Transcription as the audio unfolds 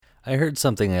I heard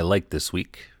something I liked this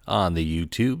week on the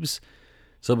YouTubes,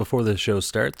 so before the show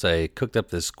starts, I cooked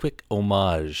up this quick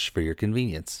homage for your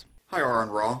convenience. Hi, Aaron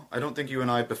Raw. I don't think you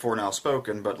and I have before now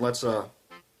spoken, but let's solve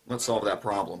that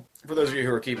problem. For those of you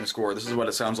who are keeping score, this is what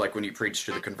it sounds like when you preach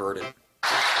to the converted.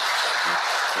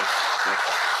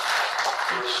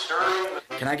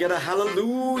 Can I get a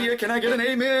hallelujah? Can I get an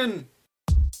amen?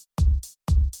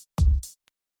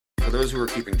 For those who are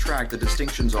keeping track, the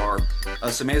distinctions are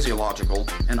semasiological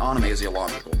and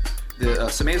onomasiological. The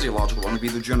semasiological one would be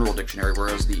the general dictionary,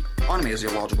 whereas the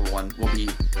onomasiological one will be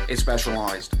a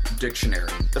specialized dictionary.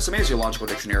 A semasiological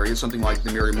dictionary is something like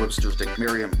the Merriam-Webster's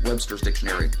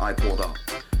dictionary I pulled up.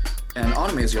 An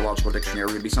onomasiological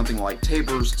dictionary would be something like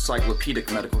Tabor's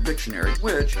Cyclopedic Medical Dictionary,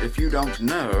 which, if you don't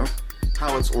know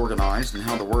how it's organized and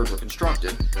how the words are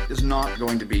constructed, is not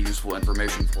going to be useful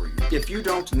information for you. If you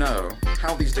don't know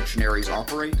how these dictionaries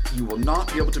operate, you will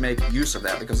not be able to make use of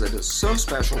that because it is so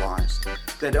specialized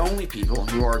that only people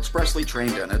who are expressly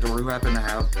trained in it or who happen to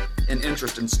have an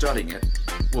interest in studying it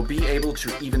will be able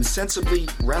to even sensibly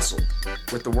wrestle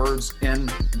with the words in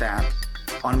that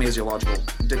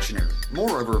onomasiological dictionary.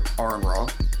 Moreover, Aaron Raw,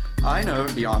 I know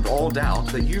beyond all doubt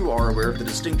that you are aware of the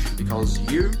distinction because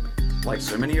you, like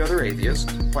so many other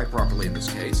atheists, quite properly in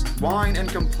this case, whine and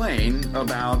complain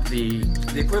about the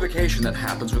equivocation that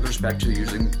happens with respect to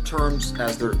using terms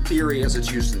as their theory as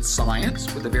it's used in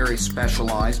science, with a very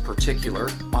specialized, particular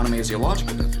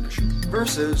onomasiological definition,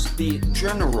 versus the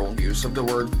general use of the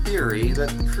word theory that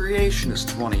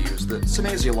creationists want to use, the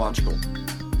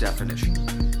semasiological definition.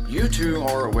 You two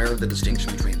are aware of the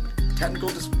distinction between technical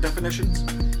definitions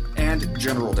and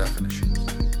general definitions.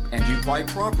 And you quite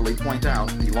properly point out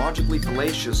the logically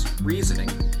fallacious reasoning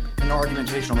and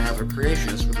argumentation on behalf of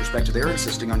creationists with respect to their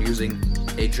insisting on using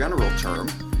a general term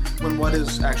when what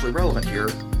is actually relevant here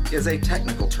is a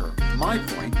technical term. My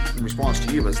point, in response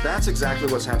to you, is that's exactly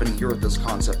what's happening here with this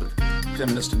concept of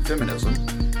feminist and feminism.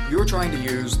 You're trying to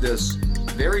use this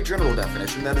very general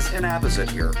definition that is inapposite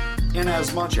here, in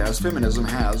as much as feminism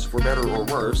has, for better or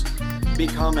worse,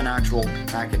 become an actual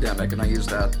academic, and I use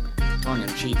that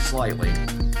tongue-in-cheek slightly,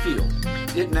 field.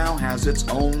 It now has its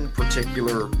own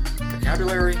particular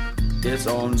vocabulary, its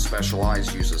own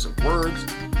specialized uses of words,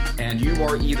 and you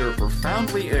are either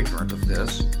profoundly ignorant of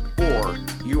this, or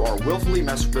you are willfully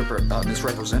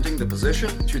misrepresenting the position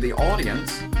to the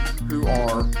audience who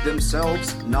are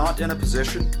themselves not in a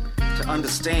position to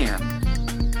understand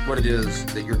what it is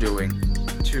that you're doing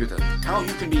to them. How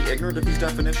you can be ignorant of these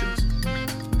definitions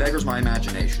beggars my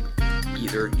imagination.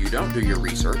 Either you don't do your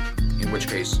research, in which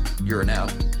case you're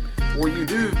inept, or you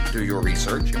do your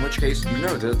research, in which case you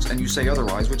know this and you say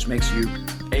otherwise, which makes you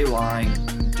a lying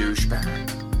douchebag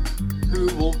who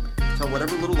will tell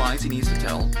whatever little lies he needs to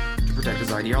tell to protect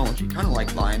his ideology, kind of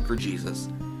like lying for Jesus.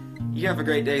 You have a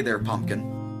great day there, pumpkin.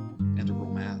 Integral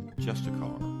math, just a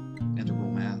car. Integral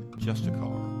math, just a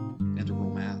car. Integral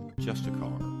math, just a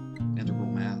car. Integral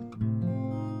math.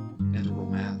 Integral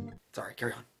math. Sorry,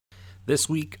 carry on. This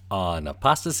week on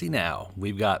Apostasy Now,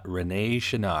 we've got Rene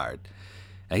Chenard.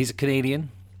 Now, he's a Canadian.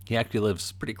 He actually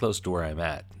lives pretty close to where I'm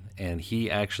at, and he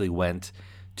actually went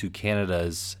to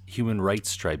Canada's Human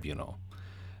Rights Tribunal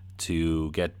to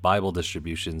get Bible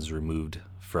distributions removed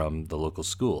from the local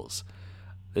schools.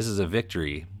 This is a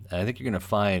victory, and I think you're going to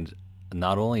find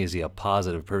not only is he a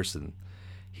positive person,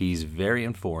 he's very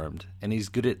informed, and he's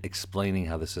good at explaining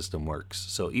how the system works.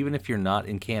 So even if you're not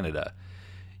in Canada,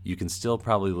 you can still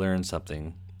probably learn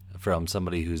something from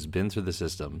somebody who's been through the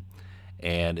system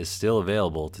and is still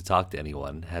available to talk to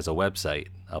anyone, has a website.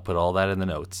 I'll put all that in the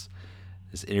notes.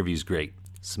 This interview's great.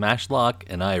 Smashlock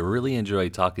and I really enjoy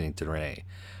talking to Rene,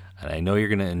 and I know you're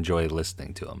going to enjoy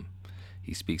listening to him.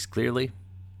 He speaks clearly,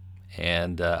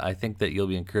 and I think that you'll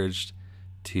be encouraged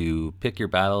to pick your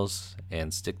battles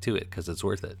and stick to it because it's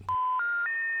worth it.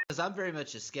 Because I'm very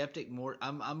much a skeptic.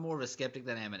 I'm more of a skeptic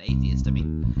than I am an atheist. I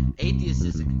mean, atheist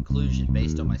is a conclusion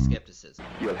based on my skepticism.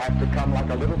 You'll have to come like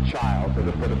a little child to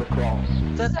the foot of the cross.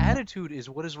 That attitude is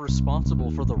what is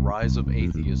responsible for the rise of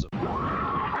atheism.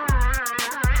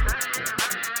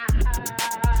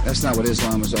 That's not what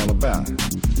Islam is all about.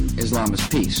 Islam is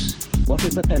peace. What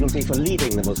is the penalty for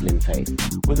leaving the Muslim faith?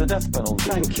 With the death penalty.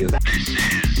 Thank you. This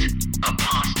is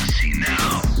Apostasy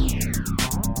Now.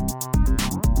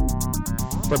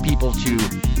 For people to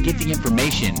get the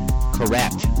information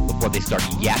correct before they start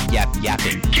yapping. Get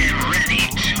ready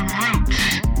to root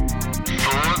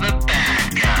for the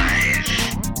bad guys.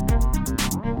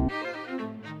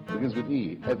 Begins with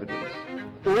E, evidence.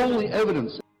 All the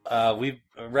evidence. We've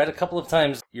read a couple of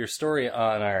times your story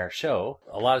on our show.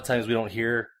 A lot of times we don't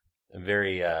hear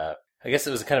very I guess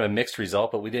it was kind of a mixed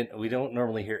result, but we don't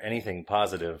normally hear anything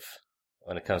positive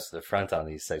when it comes to the front on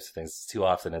these types of things. Too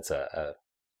often it's a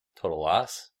total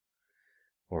loss.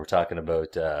 When we're talking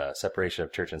about separation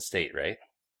of church and state, right?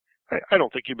 I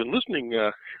don't think you've been listening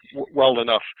well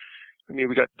enough. I mean,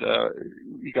 we got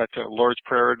Lord's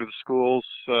Prayer to the schools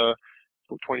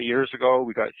 20 years ago.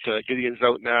 We got Gideon's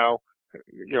out now.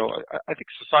 You know, I think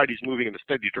society's moving in a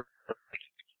steady direction.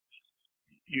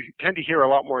 You tend to hear a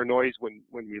lot more noise when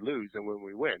we lose than when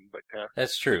we win, but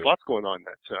that's true. There's lots going on.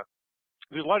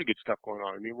 There's a lot of good stuff going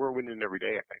on. I mean, we're winning every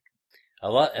day, I think. A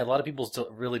lot of people still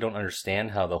really don't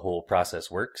understand how the whole process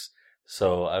works.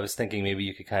 So I was thinking maybe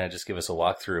you could kind of just give us a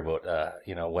walkthrough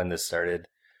about when this started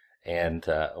and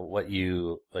what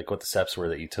the steps were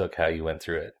that you took, how you went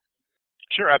through it.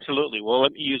 Sure, absolutely. Well,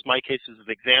 let me use my case as an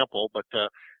example, but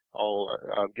I'll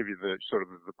give you the sort of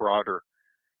the broader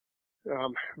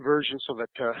version so that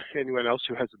anyone else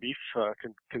who has a beef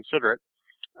can consider it.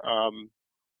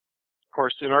 Of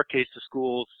course, in our case, the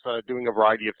school's doing a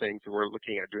variety of things, and we're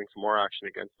looking at doing some more action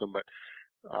against them. But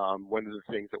one of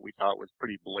the things that we thought was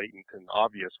pretty blatant and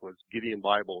obvious was Gideon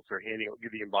Bibles. They're handing out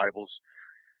Gideon Bibles.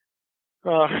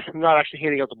 Not actually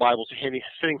handing out the Bibles,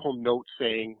 sending home notes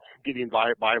saying Gideon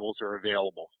Bibles are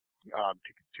available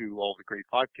to all the grade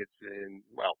 5 kids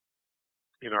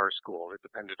in our school. It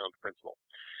depended on the principal.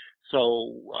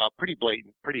 So pretty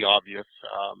blatant, pretty obvious.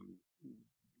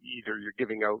 Either you're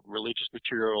giving out religious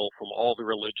material from all the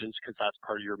religions because that's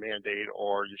part of your mandate,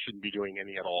 or you shouldn't be doing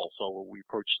any at all. So we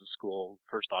approached the school.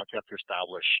 First off, you have to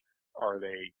establish, are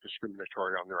they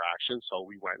discriminatory on their actions? So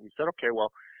we went and we said, okay,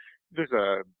 well, there's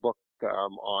a book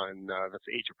on that's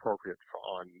age appropriate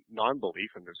on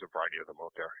non-belief, and there's a variety of them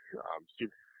out there.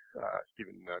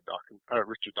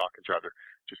 Richard Dawkins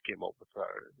just came up with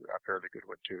a fairly good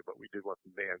one too, but we did one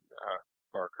from Dan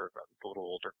Barker, that was a little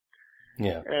older.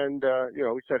 Yeah. And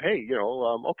we said, hey,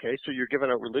 okay, so you're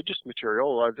giving out religious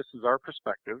material. This is our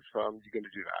perspective. You're going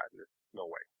to do that? No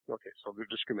way. Okay, so they're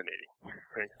discriminating,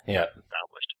 right? Yeah.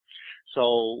 Established.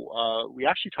 So we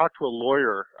actually talked to a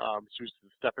lawyer, which was the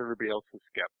step everybody else can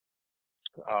skip.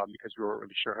 Because we weren't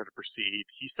really sure how to proceed.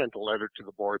 He sent a letter to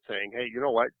the board saying, hey, you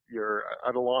know what, you're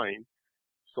out of line,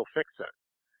 so fix it.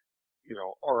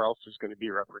 Or else there's going to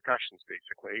be repercussions,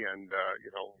 basically. And,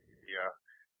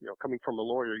 coming from a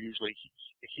lawyer, usually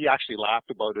he actually laughed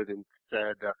about it and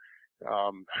said,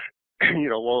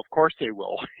 well, of course they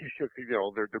will.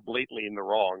 They're blatantly in the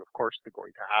wrong. Of course they're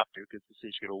going to have to, because as soon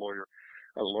as you get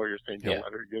a lawyer saying your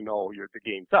letter, the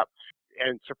game's up.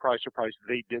 And surprise, surprise,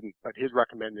 they didn't. But his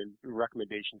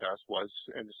recommendation to us was,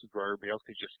 and this is where everybody else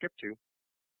could just skip to,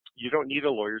 you don't need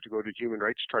a lawyer to go to Human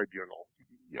Rights Tribunal.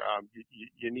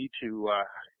 You need to,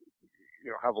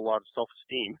 have a lot of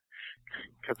self-esteem.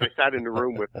 Because I sat in a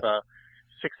room with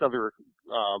 6 other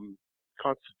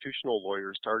constitutional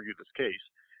lawyers to argue this case.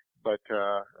 But,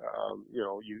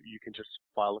 you can just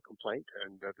file a complaint,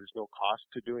 and there's no cost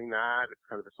to doing that. It's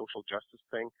kind of a social justice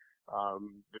thing.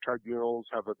 The tribunals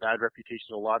have a bad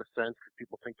reputation in a lot of sense because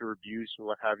people think they're abused and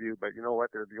what have you. But you know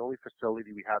what? They're the only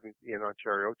facility we have in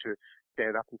Ontario to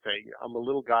stand up and say, I'm a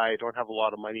little guy, I don't have a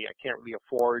lot of money, I can't really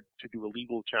afford to do a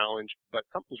legal challenge, but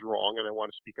something's wrong and I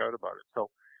want to speak out about it. So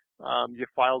you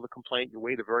file the complaint, you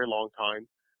wait a very long time,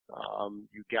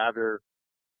 you gather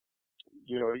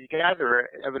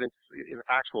evidence in a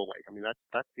factual way. I mean,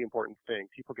 that's the important thing.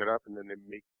 People get up and then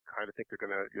they kind of think they're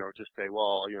going to, just say,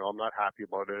 well, I'm not happy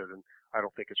about it and I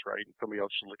don't think it's right and somebody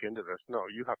else should look into this. No,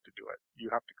 you have to do it. You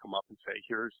have to come up and say,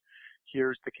 here's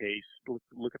the case.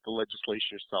 Look at the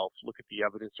legislation yourself. Look at the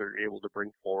evidence they're able to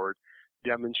bring forward.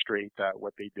 Demonstrate that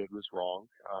what they did was wrong.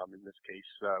 In this case,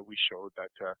 we showed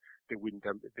that they wouldn't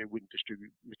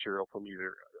distribute material from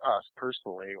either us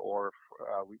personally or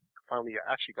we finally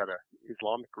actually got an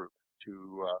Islamic group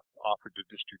to offer to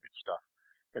distribute stuff,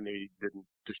 and they didn't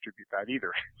distribute that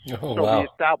either. Oh, so wow. we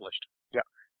established. Yeah.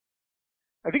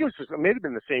 I think it may have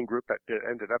been the same group that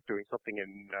ended up doing something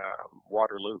in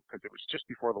Waterloo, because it was just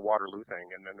before the Waterloo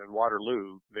thing. And then in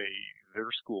Waterloo,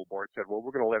 their school board said, well,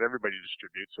 we're going to let everybody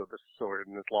distribute. So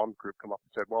an Islamic group come up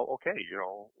and said, well, okay,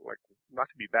 not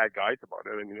to be bad guys about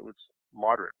it. I mean, it was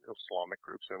moderate Islamic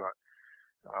groups, and not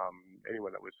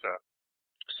anyone that was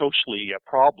socially a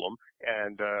problem.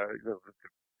 And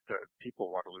the people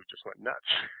of Waterloo just went nuts.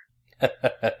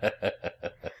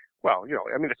 Well,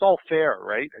 it's all fair,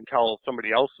 right? Until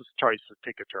somebody else tries to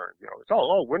take a turn. It's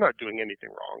all, we're not doing anything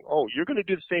wrong. Oh, you're going to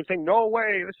do the same thing? No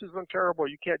way. This is terrible.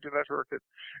 You can't do that to our kids.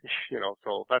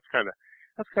 So that's kind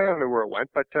of where it went.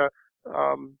 But, the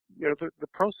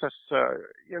process,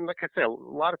 like I say, a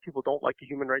lot of people don't like the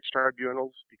human rights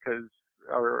tribunals because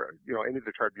or any of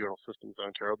the tribunal systems in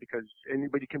Ontario, because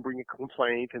anybody can bring a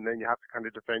complaint, and then you have to kind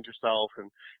of defend yourself, and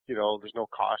there's no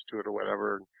cost to it or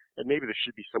whatever. And maybe there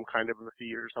should be some kind of a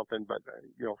fee or something, but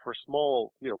for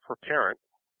small, for a parent,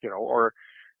 or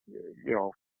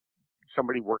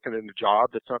somebody working in a job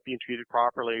that's not being treated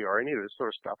properly, or any of this sort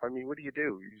of stuff. I mean, what do?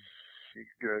 You're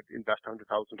going to invest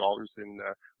 $100,000 in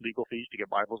legal fees to get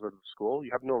Bibles out of the school.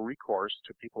 You have no recourse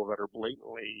to people that are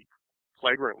blatantly,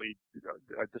 flagrantly,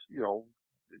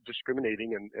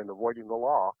 discriminating and avoiding the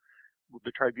law.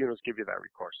 The tribunals give you that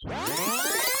recourse.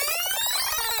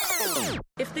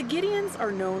 If the Gideons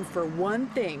are known for one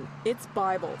thing, it's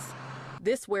Bibles.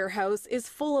 This warehouse is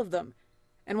full of them.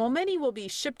 And while many will be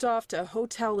shipped off to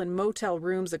hotel and motel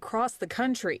rooms across the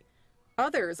country,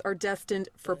 others are destined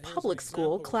for public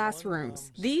school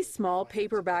classrooms. These small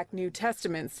paperback New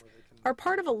Testaments are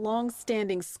part of a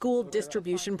long-standing school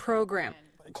distribution program,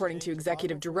 according to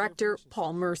Executive Director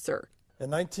Paul Mercer. In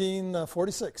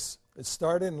 1946, it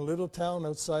started in a little town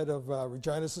outside of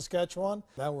Regina, Saskatchewan.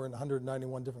 Now we're in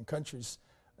 191 different countries,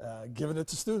 giving it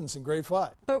to students in grade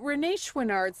 5. But Renee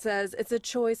Chouinard says it's a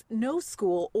choice no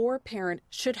school or parent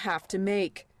should have to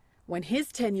make. When his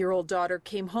 10-year-old daughter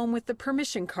came home with the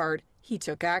permission card, he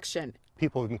took action.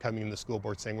 People have been coming to the school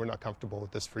board saying we're not comfortable with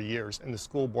this for years, and the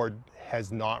school board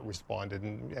has not responded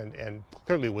and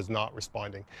clearly was not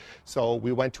responding. So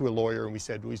we went to a lawyer and we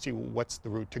said, what's the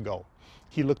route to go?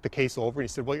 He looked the case over and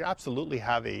he said, well, you absolutely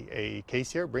have a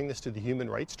case here. Bring this to the Human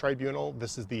Rights Tribunal.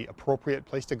 This is the appropriate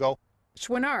place to go.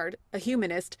 Chouinard, a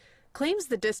humanist, claims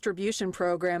the distribution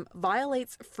program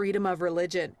violates freedom of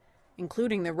religion,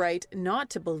 including the right not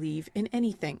to believe in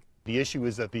anything. The issue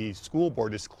is that the school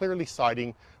board is clearly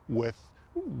siding with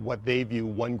what they view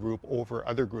one group over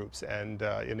other groups, and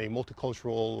in a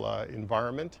multicultural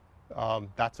environment,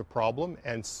 that's a problem.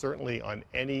 And certainly on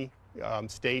any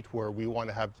state where we want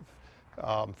to have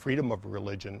freedom of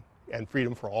religion and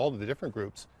freedom for all of the different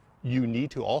groups, you need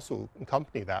to also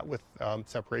accompany that with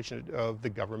separation of the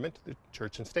government, the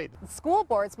church and state. School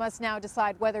boards must now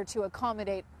decide whether to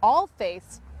accommodate all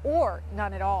faiths or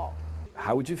none at all.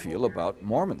 How would you feel about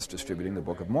Mormons distributing the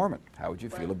Book of Mormon? How would you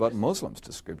feel about Muslims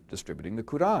distributing the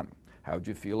Quran? How would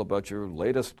you feel about your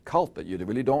latest cult that you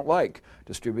really don't like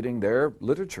distributing their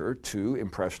literature to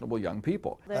impressionable young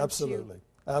people? Absolutely.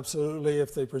 Absolutely.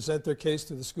 If they present their case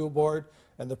to the school board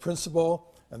and the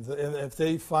principal, and if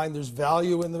they find there's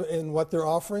value in what they're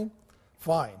offering,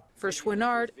 fine. For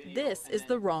Chouinard, this is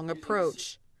the wrong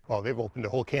approach. Well, they've opened a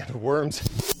whole can of worms.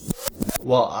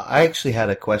 Well, I actually had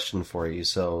a question for you.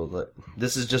 So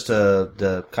this is just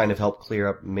to kind of help clear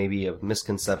up maybe a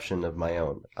misconception of my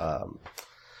own.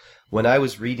 When I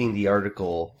was reading the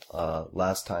article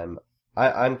last time,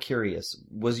 I'm curious,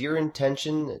 was your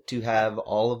intention to have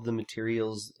all of the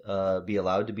materials be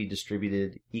allowed to be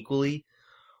distributed equally?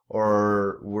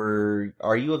 Or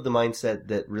are you of the mindset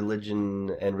that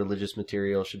religion and religious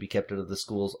material should be kept out of the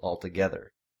schools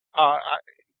altogether?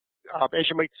 As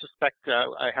you might suspect,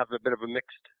 I have a bit of a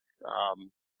mixed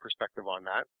perspective on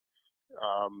that.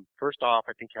 First off,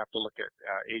 I think you have to look at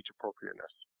age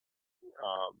appropriateness.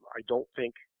 I don't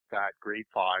think that grade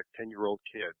 5, 10-year-old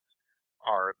kids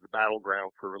are the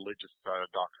battleground for religious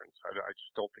doctrines. I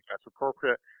just don't think that's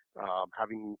appropriate.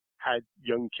 Having had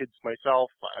young kids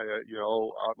myself,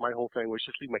 my whole thing was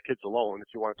just leave my kids alone. If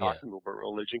you want to talk to me about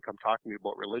religion, come talk to me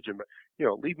about religion. But,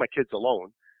 leave my kids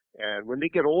alone. And when they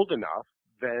get old enough,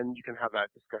 then you can have that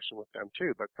discussion with them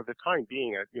too. But for the time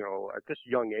being, at this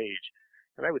young age,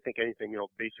 and I would think anything,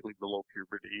 basically below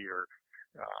puberty, or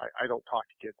I don't talk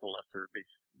to kids unless they're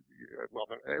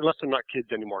unless they're not kids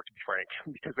anymore, to be frank,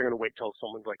 because they're going to wait till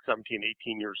someone's like 17,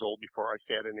 18 years old before I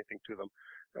said anything to them.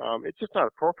 It's just not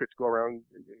appropriate to go around,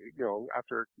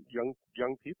 after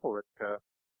young people that,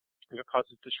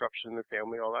 causes disruption in the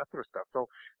family, all that sort of stuff. So,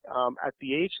 at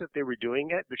the age that they were doing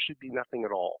it, there should be nothing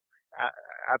at all.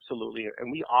 Absolutely.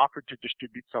 And we offered to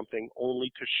distribute something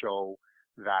only to show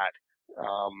that,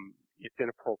 it's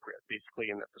inappropriate, basically,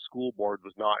 and that the school board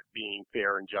was not being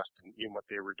fair and just in what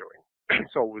they were doing.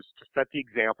 So it was to set the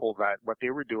example that what they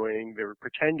were doing, they were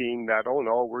pretending that, oh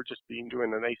no, we're just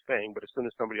doing a nice thing, but as soon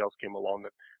as somebody else came along,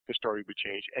 that the story would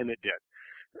change, and it did.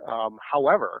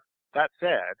 However, that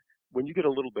said, when you get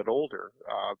a little bit older,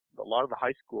 a lot of the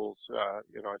high schools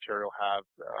in Ontario have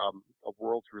a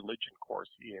world's religion course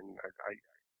in, I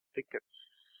think it's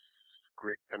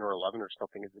grade 10 or 11 or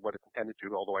something is what it's intended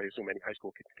to, although I assume any high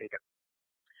school kids take it.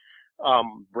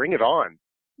 Bring it on.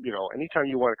 Anytime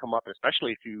you want to come up,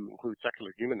 especially if you include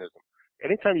secular humanism,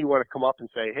 anytime you want to come up and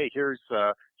say, hey, here's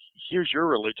your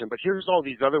religion, but here's all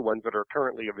these other ones that are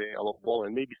currently available,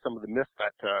 and maybe some of the myths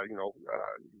that,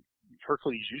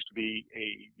 Hercules used to be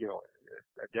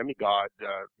a demigod,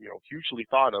 hugely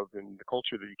thought of in the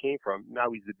culture that he came from.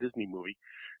 Now he's a Disney movie.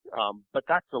 But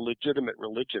that's a legitimate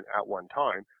religion at one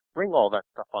time. Bring all that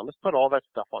stuff on. Let's put all that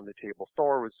stuff on the table.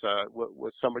 Thor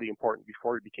was somebody important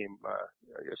before he became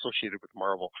associated with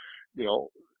Marvel,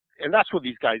 and that's where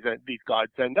these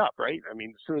gods end up, right? I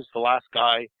mean, as soon as the last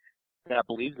guy that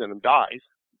believes in them dies,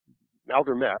 now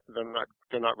they're myths.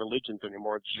 They're not religions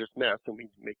anymore. It's just myths, and we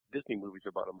make Disney movies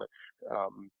about them. But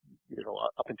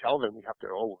up until then, we have to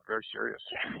very serious.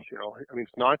 I mean,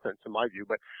 it's nonsense in my view.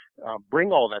 But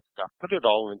bring all that stuff, put it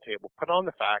all on the table. Put on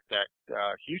the fact that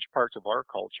huge parts of our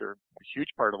culture, a huge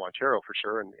part of Ontario for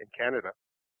sure, and Canada,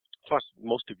 plus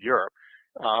most of Europe,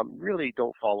 really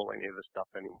don't follow any of this stuff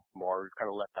anymore. We've kind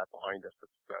of left that behind us.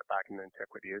 It's back in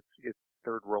antiquity. It's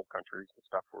third world countries and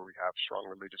stuff where we have strong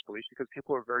religious beliefs because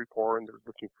people are very poor and they're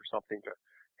looking for something to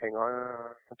hang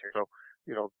on to. So,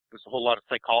 there's a whole lot of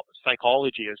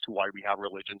psychology as to why we have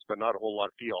religions, but not a whole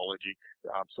lot of theology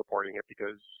supporting it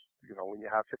because, when you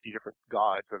have 50 different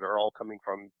gods that are all coming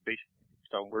from based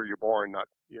on where you're born, not,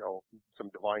 some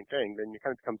divine thing, then it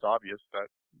kind of becomes obvious that,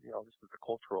 this is a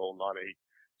cultural, not a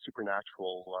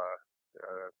supernatural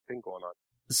thing going on.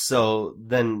 So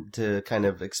then to kind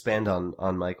of expand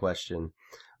on my question,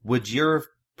 would your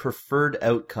preferred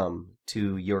outcome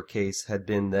to your case had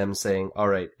been them saying, all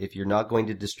right, if you're not going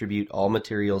to distribute all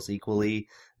materials equally,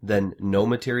 then no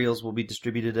materials will be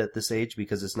distributed at this age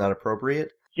because it's not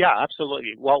appropriate? Yeah,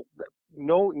 absolutely. Well,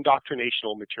 no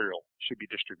indoctrinational material should be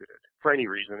distributed for any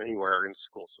reason anywhere in the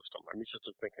school system. I mean, it's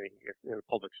just thinking in the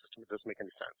public system, it doesn't make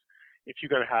any sense. If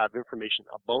you're going to have information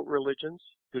about religions,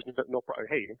 there's no problem.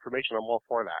 Hey, information, I'm all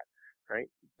for that, right?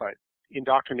 But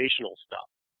indoctrinational stuff,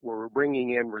 where we're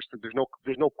bringing in, there's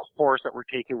no course that we're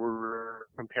taking. We're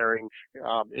comparing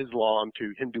Islam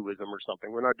to Hinduism or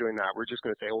something. We're not doing that. We're just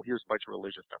going to say, here's a bunch of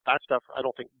religious stuff. That stuff I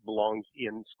don't think belongs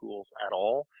in schools at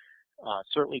all.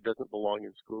 Certainly doesn't belong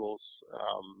in schools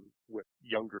with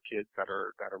younger kids that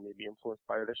are maybe influenced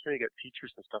by this. You get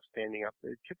teachers and stuff standing up.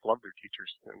 Kids love their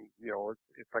teachers, and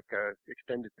it's like a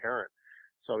extended parent.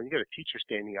 So when you get a teacher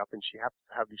standing up and she has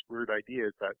to have these weird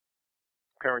ideas that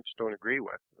parents don't agree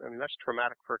with, I mean that's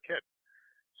traumatic for a kid.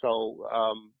 So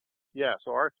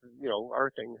so our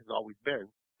thing has always been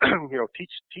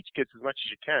teach kids as much as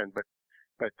you can, but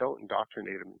don't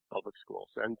indoctrinate them in public schools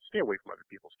and stay away from other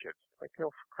people's kids.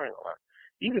 For crying out loud.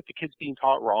 Even if the kid's being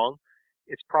taught wrong,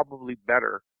 it's probably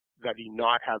better that he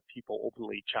not have people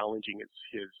openly challenging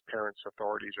his parents'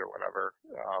 authorities or whatever,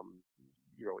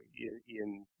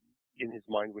 in his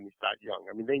mind when he's that young.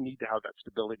 I mean, they need to have that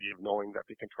stability of knowing that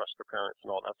they can trust their parents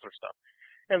and all that sort of stuff.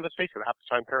 And let's face it, half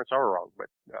the time parents are wrong, but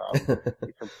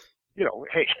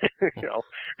hey,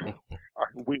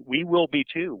 we will be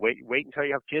too. Wait until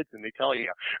you have kids and they tell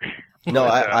you. No,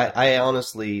 I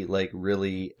honestly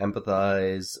really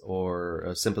empathize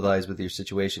or sympathize with your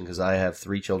situation because I have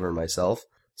 3 children myself.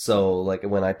 So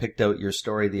when I picked out your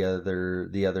story the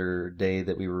other day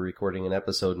that we were recording an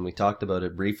episode and we talked about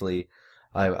it briefly,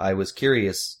 I was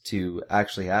curious to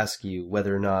actually ask you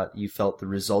whether or not you felt the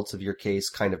results of your case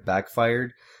kind of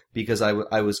backfired. Because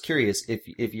I was curious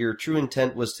if your true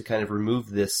intent was to kind of remove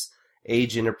this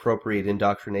age-inappropriate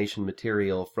indoctrination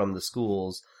material from the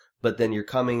schools, but then you're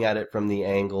coming at it from the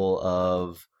angle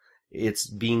of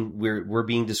we're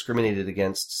being discriminated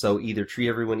against, so either treat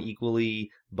everyone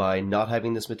equally by not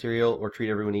having this material or treat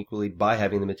everyone equally by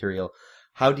having the material.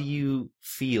 How do you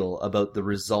feel about the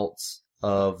results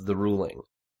of the ruling?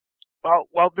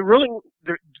 Well, the ruling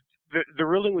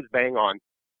was bang on.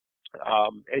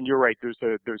 And you're right. There's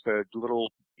a little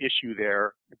issue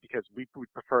there because we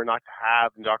would prefer not to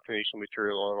have indoctrination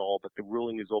material at all, but the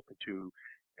ruling is open to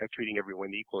treating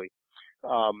everyone equally.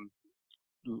 I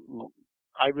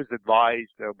was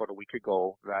advised about a week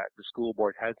ago that the school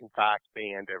board has in fact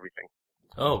banned everything.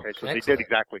 Oh, okay, so excellent. they did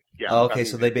exactly. Yeah. Oh, okay,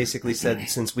 so they basically said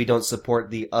since we don't support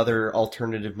the other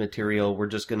alternative material, we're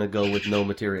just going to go with no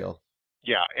material.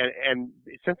 Yeah, and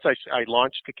since I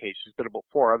launched the case, there's been about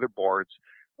 4 other boards.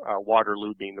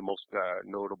 Waterloo being the most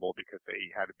notable because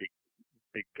they had a big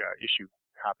issue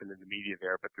happen in the media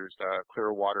there. But there's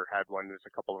Clearwater had one. There's a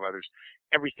couple of others.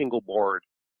 Every single board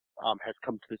has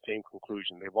come to the same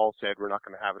conclusion. They've all said we're not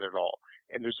going to have it at all.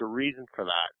 And there's a reason for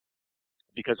that.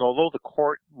 Because although the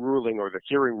court ruling or the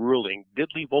hearing ruling did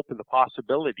leave open the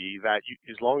possibility that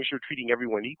as long as you're treating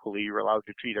everyone equally, you're allowed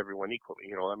to treat everyone equally.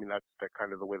 That's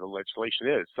kind of the way the legislation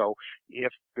is. So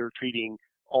if they're treating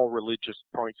all religious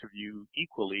points of view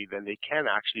equally, then they can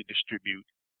actually distribute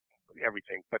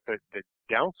everything. But the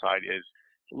downside is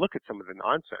look at some of the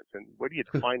nonsense. And what do you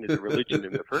define as a religion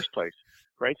in the first place,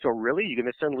 right? So really, you're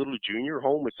going to send a little junior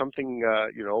home with something,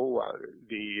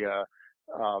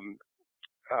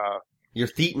 Your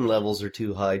thetan levels are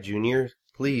too high, Junior.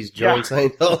 Please join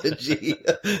Scientology.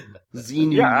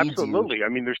 Xenu yeah, needs absolutely. you. I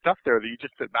mean, there's stuff there that you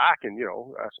just sit back and,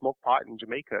 smoke pot in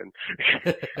Jamaica and,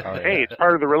 Oh, hey, yeah. it's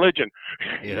part of the religion,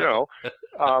 Yeah.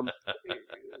 I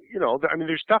mean,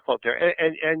 there's stuff out there.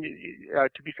 And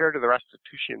to be fair to the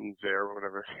restitutions there, or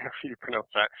whatever you pronounce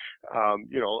that, I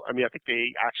think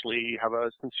they actually have a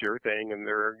sincere thing, and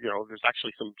there's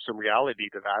actually some reality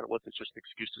to that. It wasn't just an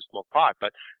excuse to smoke pot,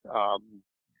 but,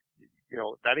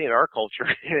 that ain't our culture,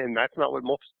 and that's not what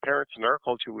most parents in our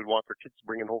culture would want their kids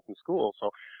bringing home from school. So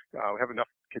we have enough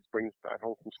kids bringing that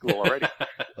home from school already.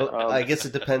 I guess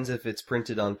it depends if it's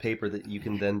printed on paper that you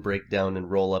can then break down and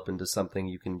roll up into something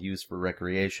you can use for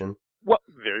recreation. Well,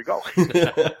 there you go.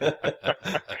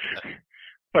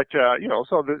 But,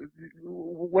 so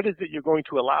what is it you're going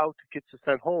to allow kids to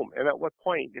send home? And at what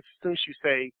point, as soon as you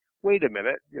say, wait a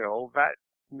minute, that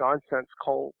nonsense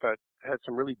cult that had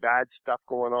some really bad stuff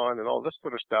going on and all this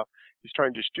sort of stuff, he's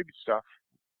trying to distribute stuff,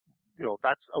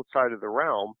 that's outside of the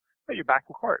realm, that you're back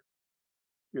in court.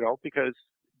 Because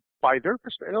by their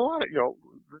perspective, a lot of,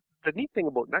 the neat thing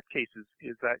about nutcases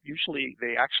is that usually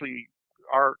they actually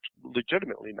are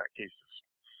legitimately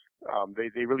nutcases.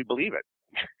 They really believe it,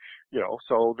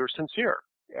 so they're sincere.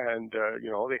 And,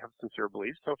 they have sincere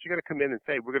beliefs. So if you're going to come in and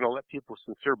say, we're going to let people with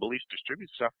sincere beliefs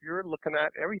distribute stuff, you're looking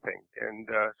at everything. And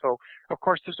so, of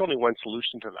course, there's only one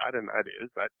solution to that, and that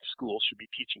is that schools should be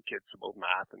teaching kids about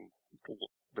math and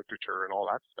literature and all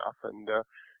that stuff. And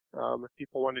if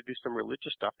people want to do some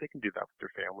religious stuff, they can do that with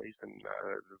their families. And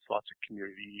there's lots of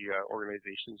community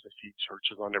organizations. I see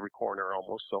churches on every corner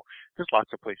almost. So there's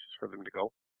lots of places for them to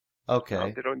go.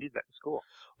 Okay. They don't need that in school.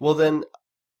 Well, then,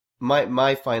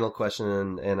 my final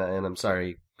question, and I'm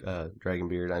sorry,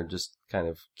 Dragonbeard, I'm just kind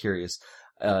of curious.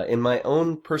 In my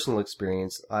own personal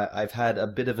experience, I've had a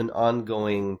bit of an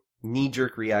ongoing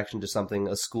knee-jerk reaction to something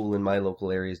a school in my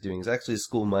local area is doing. It's actually a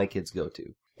school my kids go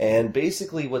to. And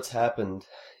basically what's happened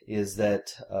is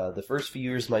that the first few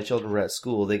years my children were at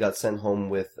school, they got sent home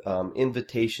with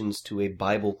invitations to a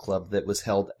Bible club that was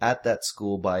held at that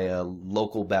school by a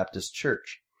local Baptist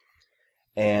church.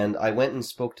 And I went and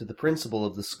spoke to the principal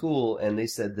of the school, and they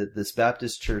said that this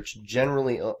Baptist church,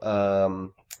 generally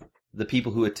the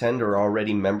people who attend are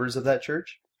already members of that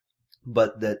church,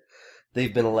 but that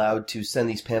they've been allowed to send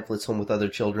these pamphlets home with other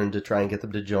children to try and get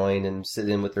them to join and sit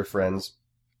in with their friends,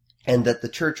 and that the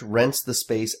church rents the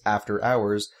space after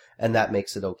hours, and that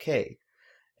makes it okay.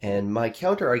 And my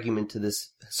counter-argument to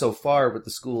this so far with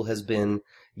the school has been,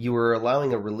 you are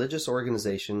allowing a religious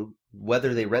organization,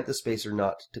 whether they rent the space or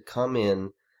not, to come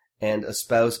in and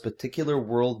espouse particular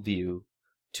worldview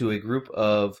to a group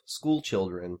of school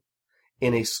children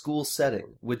in a school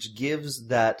setting, which gives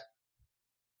that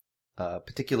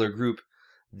particular group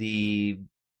the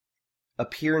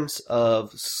appearance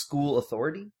of school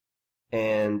authority.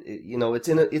 And it's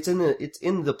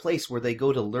in the place where they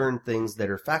go to learn things that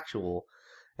are factual,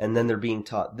 and then they're being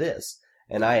taught this.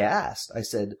 And I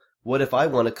said, what if I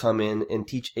want to come in and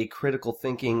teach a critical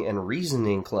thinking and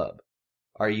reasoning club?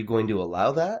 Are you going to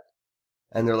allow that?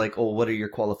 And they're like, oh, what are your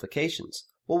qualifications?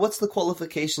 Well, what's the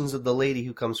qualifications of the lady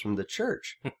who comes from the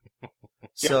church?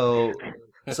 So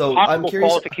I'm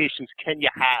curious. What qualifications can you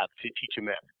have to teach a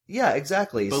myth? Yeah,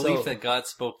 exactly. Belief that God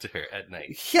spoke to her at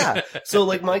night. Yeah. So,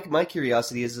 my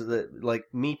curiosity is that,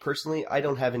 me personally, I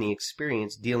don't have any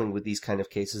experience dealing with these kind of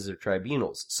cases or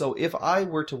tribunals. So, if I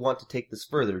were to want to take this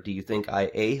further, do you think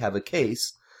I, A, have a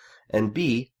case, and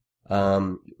B,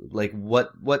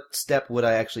 what step would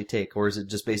I actually take? Or is it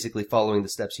just basically following the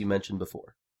steps you mentioned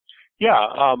before?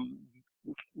 Yeah.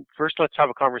 First, let's have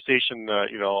a conversation,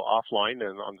 offline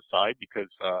and on the side, because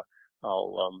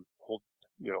I'll hold,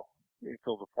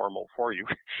 fill the formal for you.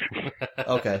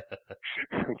 Okay.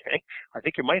 Okay. I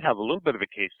think you might have a little bit of a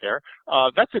case there.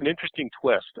 That's an interesting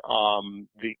twist.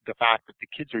 The fact that the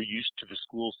kids are used to the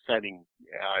school setting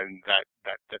and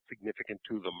that's significant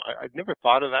to them. I've never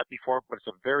thought of that before, but it's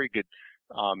a very good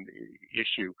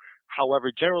issue.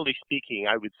 However, generally speaking,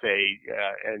 I would say,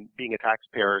 and being a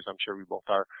taxpayer, as I'm sure we both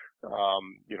are,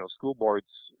 school boards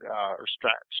are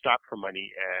strapped for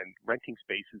money, and renting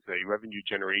space is a revenue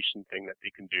generation thing that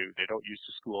they can do. They don't use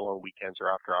the school on weekends or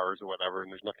after hours or whatever,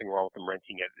 and there's nothing wrong with them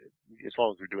renting it as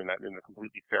long as they're doing that in a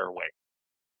completely fair way.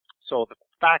 So the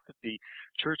fact that the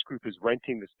church group is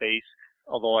renting the space,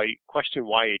 although I question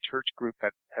why a church group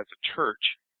that has a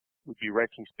church would be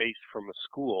renting space from a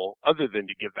school other than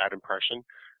to give that impression,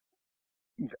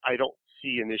 I don't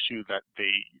see an issue that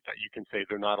you can say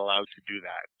they're not allowed to do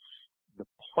that. the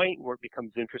point where it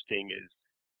becomes interesting is,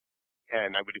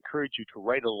 and I would encourage you to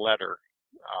write a letter.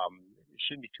 It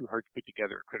shouldn't be too hard to put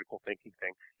together a critical thinking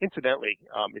thing. Incidentally,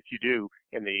 if you do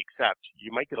and they accept,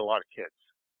 you might get a lot of kids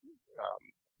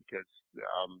because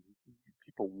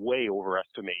people way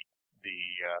overestimate the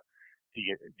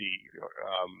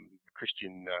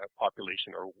Christian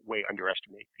population, or way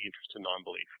underestimate the interest in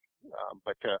non-belief.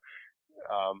 But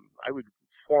I would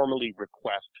formally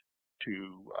request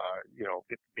to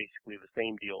get basically the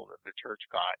same deal that the church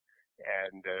got,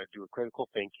 and do a critical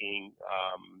thinking,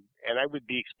 and I would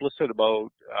be explicit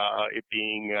about it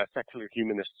being secular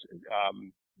humanist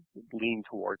lean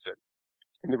towards it.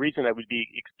 And the reason I would be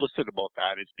explicit about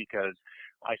that is because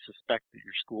I suspect that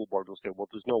your school board will say, well,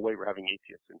 there's no way we're having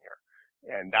atheists in here.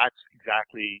 And that's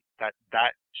exactly, that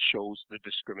shows the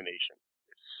discrimination.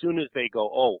 As soon as they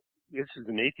go, oh, this is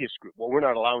an atheist group, well, we're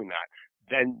not allowing that,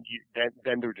 then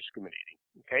they're discriminating.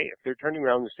 Okay? If they're turning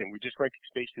around and saying, we're just renting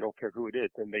space, they don't care who it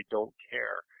is, then they don't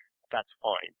care. That's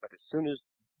fine. But as soon as,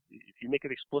 if you make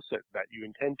it explicit that you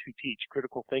intend to teach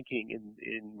critical thinking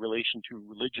in relation to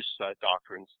religious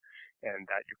doctrines, and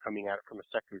that you're coming at it from a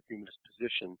secular humanist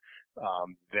position,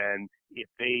 then if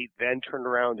they then turn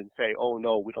around and say, oh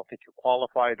no, we don't think you're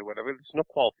qualified or whatever, there's no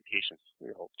qualifications.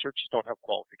 Churches don't have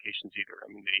qualifications either. I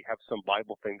mean, they have some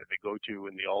Bible thing that they go to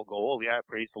and they all go, oh yeah,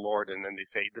 praise the Lord, and then they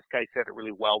say, this guy said it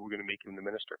really well, we're going to make him the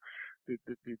minister.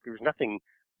 There's nothing,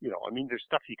 I mean, there's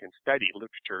stuff you can study,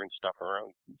 literature and stuff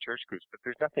around church groups, but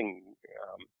there's nothing,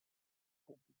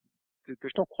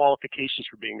 there's no qualifications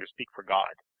for being able to speak for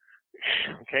God.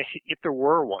 Okay, if there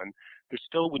were one, there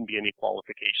still wouldn't be any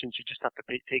qualifications. You just have to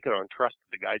take it on trust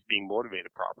that the guy's being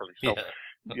motivated properly. So, come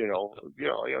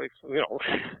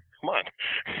on.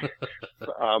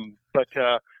 I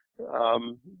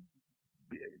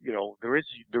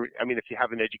mean, if you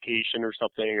have an education or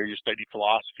something, or you studied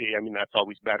philosophy, I mean, that's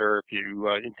always better. If you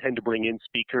intend to bring in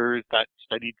speakers that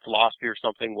studied philosophy or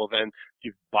something, well, then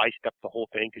you've by-stepped the whole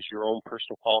thing because your own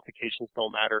personal qualifications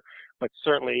don't matter. But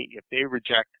certainly, if they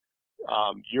reject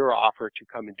your offer to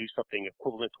come and do something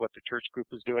equivalent to what the church group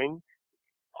is doing,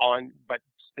 but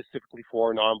specifically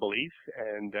for non-belief,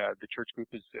 and the church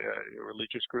group is a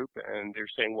religious group, and they're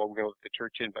saying, well, we're going to let the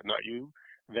church in, but not you,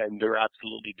 then they're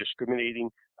absolutely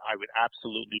discriminating. I would I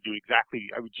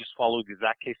would just follow the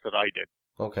exact case that I did.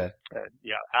 Okay.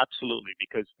 Yeah, absolutely,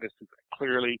 because this is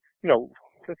clearly,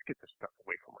 let's get this stuff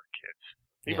away from our kids.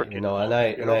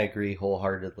 I agree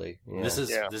wholeheartedly. This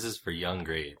is for young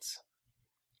grades.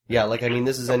 Yeah, like, I mean,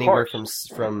 this is anywhere from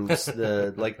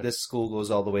the, like, this school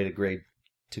goes all the way to grade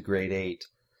 8,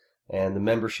 and the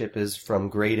membership is from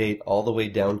grade 8 all the way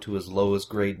down to as low as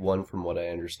grade 1, from what I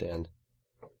understand.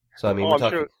 So, I mean, we're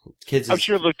talking kids. I'm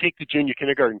sure they'll take the junior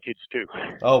kindergarten kids too.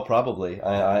 Oh, probably.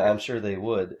 I'm sure they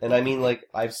would. And I mean, like,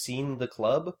 I've seen the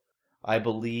club. I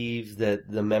believe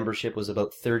that the membership was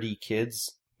about 30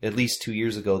 kids, at least 2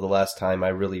 years ago, the last time I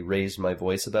really raised my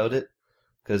voice about it.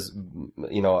 Because,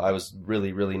 I was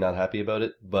really, really not happy about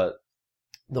it. But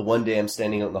the one day I'm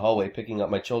standing out in the hallway picking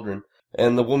up my children,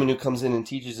 and the woman who comes in and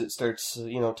teaches it starts,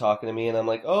 talking to me, and I'm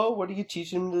like, oh, what are you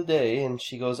teaching them today? And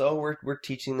she goes, oh, we're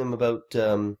teaching them about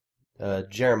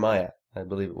Jeremiah, I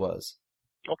believe it was.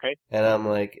 Okay. And I'm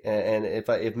like, and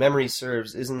if memory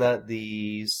serves, isn't that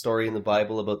the story in the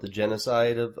Bible about the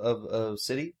genocide of a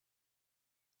city?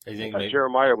 I think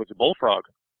Jeremiah was a bullfrog.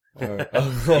 You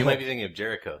might be thinking of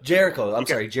Jericho. Jericho.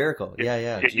 Jericho.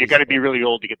 Yeah. You got to be really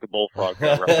old to get the bullfrog.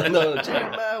 No,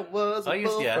 Jeremiah was a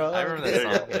bullfrog. Yeah, I remember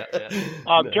that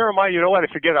song. Yeah. Jeremiah, you know what? I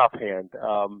forget offhand.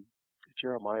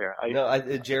 Jeremiah.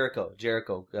 Jericho. So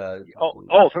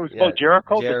it was about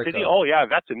Jericho, the city? Oh, yeah,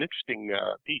 that's an interesting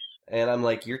piece. And I'm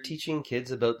like, you're teaching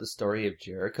kids about the story of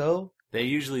Jericho? They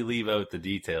usually leave out the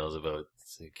details about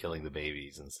killing the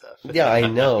babies and stuff. Yeah, I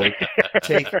know.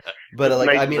 But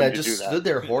like, I mean, I just stood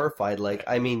there horrified. Like,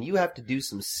 I mean, you have to do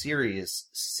some serious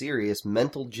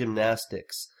mental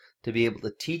gymnastics to be able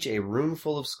to teach a room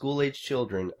full of school-age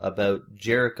children about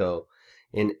Jericho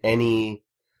in any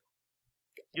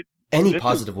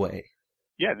positive way.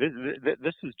 Yeah,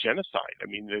 this is genocide. I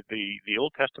mean, the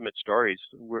Old Testament stories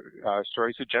were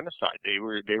stories of genocide. They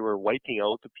were wiping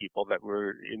out the people that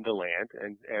were in the land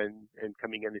and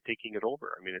coming in and taking it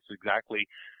over. I mean, it's exactly,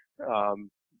 it's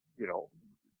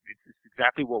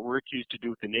exactly what we're accused to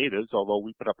do with the natives. Although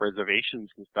we put up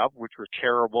reservations and stuff, which were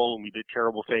terrible, and we did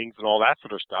terrible things and all that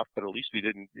sort of stuff. But at least we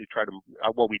didn't try to.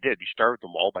 Well, we did. We starved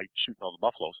them all by shooting all the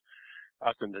buffaloes,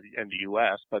 us and the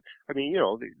U.S. But I mean,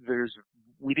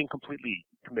 we didn't completely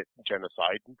commit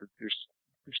genocide. They're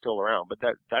still around, but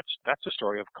that's a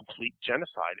story of complete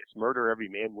genocide. It's murder every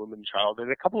man, woman, child. In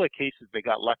a couple of cases, they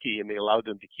got lucky and they allowed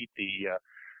them to keep the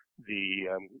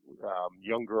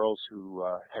young girls who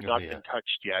had not been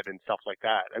touched yet and stuff like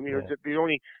that. I mean, the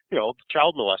only,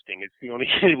 child molesting is the only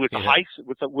was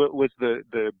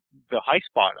the high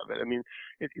spot of it. I mean,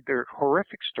 they're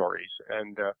horrific stories,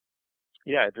 and to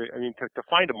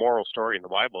find a moral story in the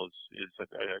Bible is a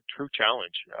true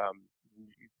challenge.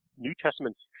 New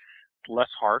Testament's less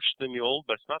harsh than the Old,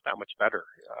 but it's not that much better.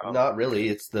 Not really.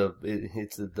 It's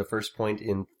the first point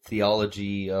in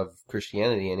theology of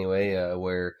Christianity, anyway,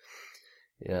 where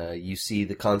you see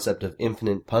the concept of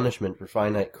infinite punishment for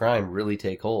finite crime really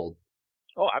take hold.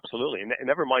 Oh, absolutely. And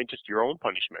never mind just your own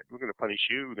punishment. We're going to punish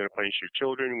you. We're going to punish your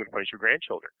children. We're going to punish your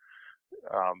grandchildren.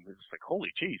 It's like, holy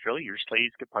geez, really? Your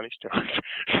slaves get punished too?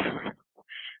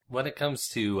 When it comes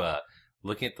to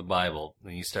looking at the Bible,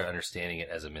 when you start understanding it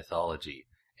as a mythology,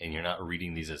 and you're not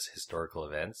reading these as historical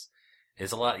events,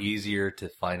 it's a lot easier to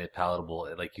find it palatable,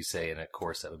 like you say, in a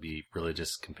course that would be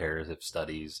religious comparative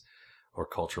studies or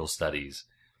cultural studies,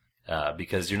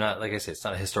 because you're not, like I said, it's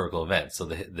not a historical event. So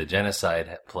the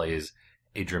genocide plays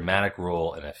a dramatic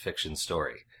role in a fiction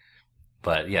story.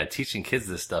 But yeah, teaching kids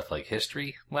this stuff like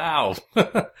history, wow!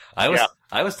 I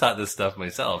was taught this stuff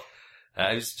myself.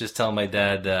 I was just telling my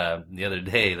dad the other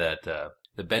day that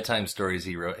the bedtime stories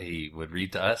he would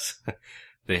read to us.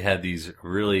 They had these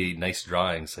really nice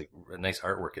drawings, like nice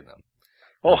artwork in them.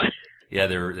 Oh, yeah,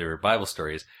 they were Bible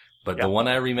stories. But the one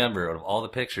I remember out of all the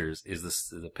pictures is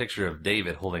the picture of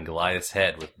David holding Goliath's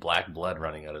head with black blood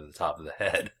running out of the top of the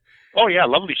head. Oh yeah,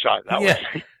 lovely shot. That was.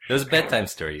 It was a bedtime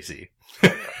story, you see.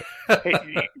 Hey,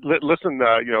 listen,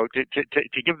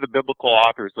 to give the biblical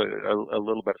authors a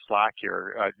little bit of slack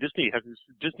here, Disney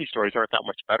stories aren't that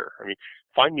much better. I mean,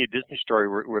 find me a Disney story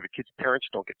where the kids' parents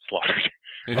don't get slaughtered.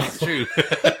 It's true.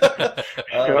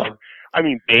 I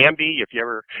mean, Bambi, if you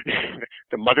ever,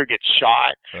 the mother gets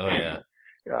shot. Oh yeah.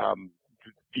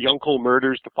 The uncle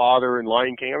murders the father in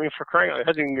Lion King. I mean, for crying out, it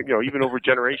hasn't, even over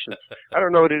generations. I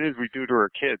don't know what it is we do to our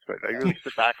kids, but I really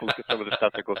sit back and look at some of the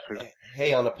stuff that goes through.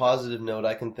 Hey, on a positive note,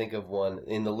 I can think of one.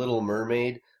 In The Little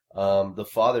Mermaid, the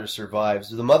father survives.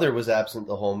 The mother was absent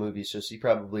the whole movie, so she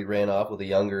probably ran off with a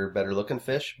younger, better-looking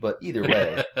fish. But either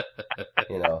way,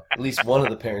 at least one of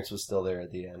the parents was still there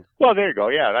at the end. Well, there you go.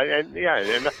 Yeah,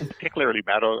 and nothing particularly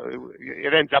bad.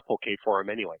 It ends up okay for him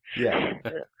anyway. Yeah.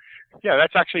 Yeah,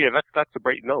 that's actually that's a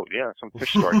great note. Yeah, some fish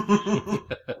story.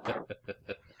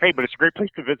 Hey, but it's a great place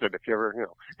to visit if you ever,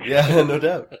 Yeah, no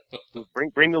doubt.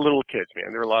 Bring the little kids,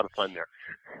 man. They're a lot of fun there.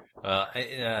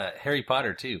 Harry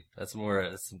Potter too. That's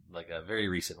like a very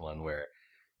recent one where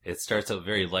it starts out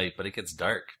very light, but it gets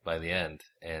dark by the end.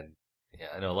 And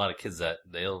I know a lot of kids that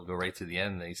they'll go right to the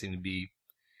end. And they seem to be,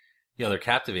 they're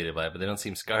captivated by it, but they don't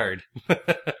seem scarred.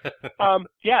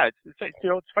 Yeah,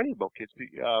 it's funny about kids.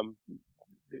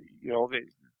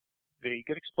 They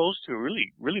get exposed to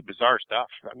really, really bizarre stuff.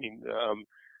 I mean,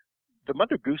 the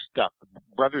Mother Goose stuff,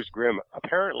 Brothers Grimm,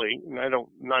 apparently, and I'm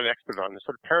not an expert on this,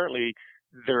 but apparently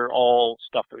they're all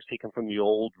stuff that was taken from the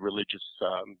old religious,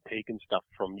 pagan stuff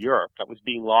from Europe that was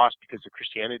being lost because of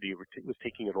Christianity was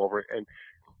taking it over. And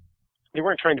they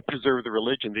weren't trying to preserve the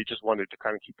religion. They just wanted to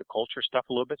kind of keep the culture stuff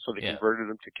a little bit, so they converted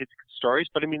them to kids' stories.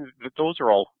 But I mean, those are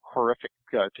all horrific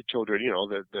to children.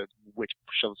 The witch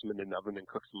shoves them in an oven and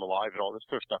cooks them alive and all this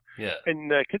sort of stuff. Yeah. And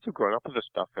kids have grown up with this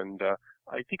stuff, and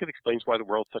I think it explains why the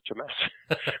world's such a mess.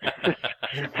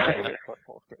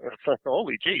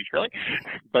 Holy geez, really?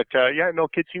 But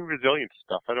kids seem resilient to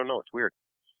stuff. I don't know. It's weird.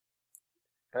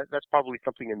 That's probably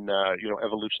something in,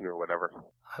 evolution or whatever.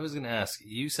 I was going to ask,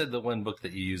 you said the one book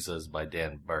that you use is by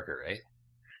Dan Barker, right?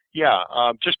 Yeah,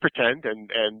 Just Pretend,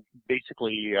 and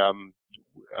basically,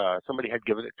 somebody had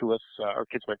given it to us. Our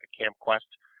kids went to Camp Quest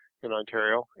in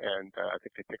Ontario, and I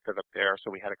think they picked it up there,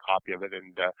 so we had a copy of it.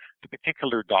 And the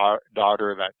particular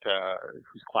daughter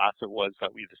whose class it was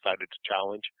that we decided to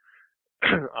challenge,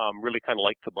 really kind of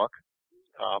liked the book,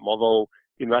 although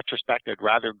in retrospect, I'd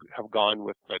rather have gone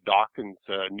with Dawkins'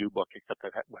 new book, except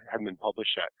that hadn't been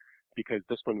published yet, because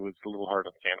this one was a little hard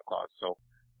on Santa Claus. So,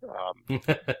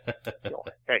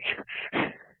 hey,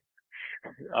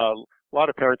 a lot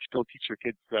of parents still teach their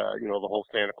kids, the whole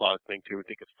Santa Claus thing too, and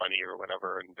think it's funny or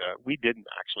whatever. And we didn't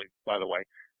actually, by the way.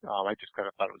 I just kind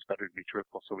of thought it was better to be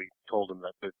truthful, so we told them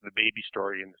that the baby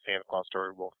story and the Santa Claus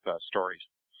story were both stories.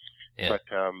 Yeah. But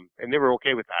and they were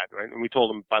okay with that, right? And we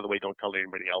told them, by the way, don't tell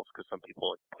anybody else, because some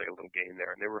people play a little game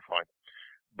there, and they were fine.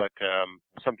 But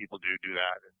some people do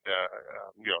that, and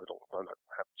don't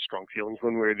have strong feelings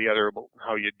one way or the other about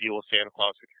how you deal with Santa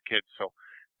Claus with your kids. So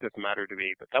it doesn't matter to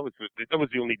me. But that was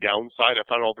the only downside. I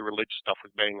thought all the religious stuff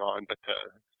was bang on, but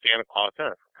Santa Claus,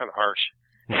 kind of harsh.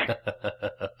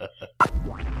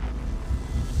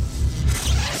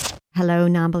 Hello,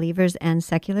 non-believers and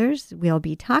seculars. We'll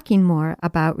be talking more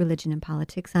about religion and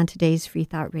politics on today's Free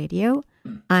Thought Radio.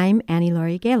 I'm Annie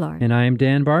Laurie Gaylord. And I'm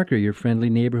Dan Barker, your friendly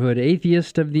neighborhood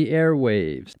atheist of the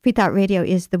airwaves. Free Thought Radio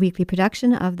is the weekly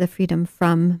production of the Freedom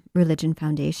From Religion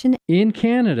Foundation. In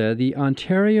Canada, the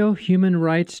Ontario Human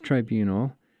Rights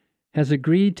Tribunal has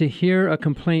agreed to hear a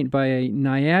complaint by a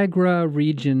Niagara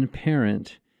Region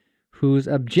parent who's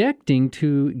objecting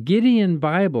to Gideon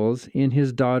Bibles in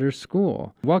his daughter's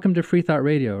school. Welcome to Free Thought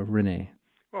Radio, Renee.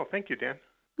 Well, thank you, Dan.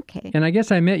 Okay. And I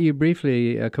guess I met you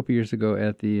briefly a couple years ago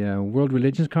at the World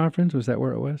Religions Conference. Was that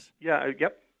where it was? Yeah,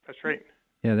 yep, that's right.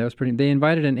 Yeah, that was pretty... They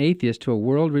invited an atheist to a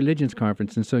World Religions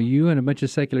Conference, and so you and a bunch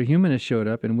of secular humanists showed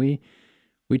up, and we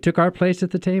took our place at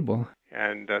the table.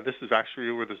 And this is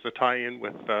actually where there's a tie-in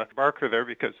with Barker there,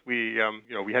 because we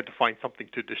had to find something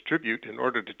to distribute in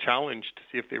order to challenge to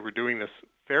see if they were doing this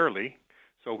fairly.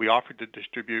 So we offered to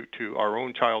distribute to our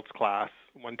own child's class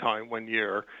one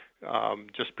year,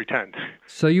 just pretend.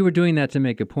 So you were doing that to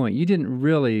make a point. You didn't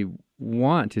really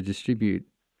want to distribute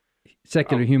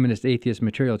secular humanist atheist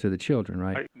material to the children,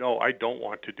 right? No, I don't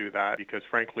want to do that because,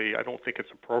 frankly, I don't think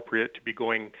it's appropriate to be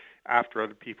going after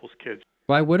other people's kids.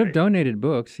 Well, I would have donated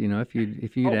books, if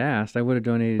you'd asked. I would have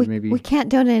donated maybe... We can't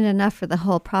donate enough for the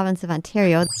whole province of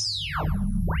Ontario.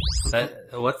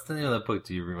 What's the name of that book?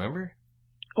 Do you remember?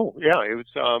 Oh, yeah, it was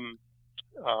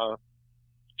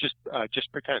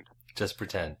Just Pretend. Just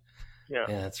Pretend. Yeah,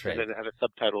 that's right. And then it had a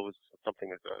subtitle, was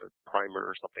something as a primer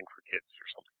or something for kids or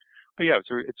something. But yeah,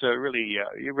 it's a really,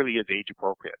 it really is age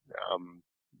appropriate.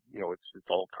 It's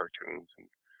all cartoons and.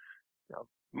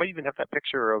 Might even have that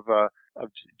picture of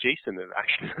Jason in it,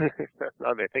 actually,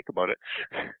 now that I think about it,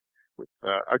 with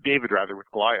or David rather,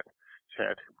 with Goliath's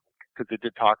head, because it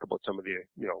did talk about some of the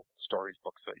stories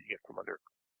books that you get from other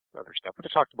stuff, but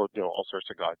it talked about all sorts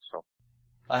of gods. So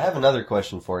I have another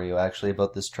question for you, actually,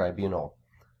 about this tribunal.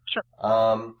 Sure.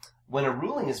 When a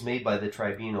ruling is made by the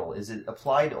tribunal, is it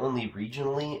applied only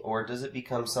regionally, or does it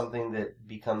become something that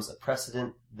becomes a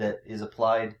precedent that is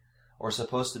applied or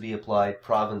supposed to be applied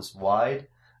province-wide?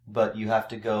 But you have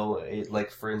to go, like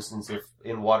for instance, if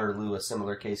in Waterloo a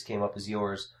similar case came up as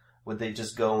yours, would they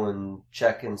just go and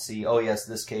check and see, oh yes,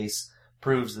 this case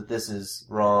proves that this is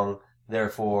wrong,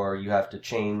 therefore you have to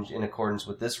change in accordance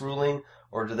with this ruling?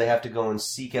 Or do they have to go and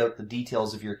seek out the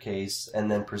details of your case and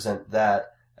then present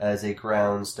that as a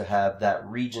grounds to have that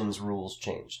region's rules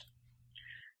changed?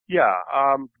 Yeah,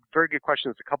 very good question.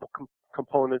 There's a couple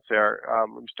components there.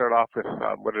 Let me start off with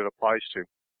what it applies to.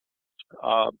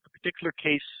 The particular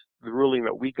case, the ruling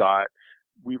that we got,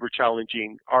 we were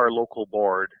challenging our local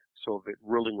board, so the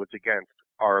ruling was against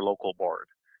our local board.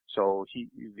 So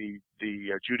the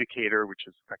adjudicator, which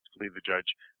is effectively the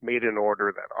judge, made an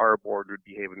order that our board would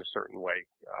behave in a certain way,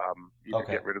 either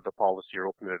get rid of the policy or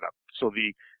open it up. So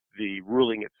the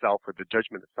ruling itself or the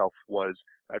judgment itself was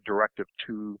a directive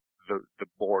to the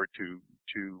board to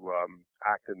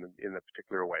act in a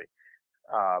particular way.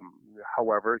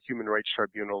 However, Human Rights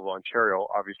Tribunal of Ontario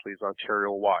obviously is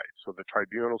Ontario-wide. So the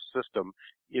tribunal system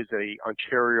is a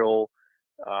Ontario,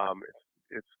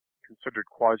 it's considered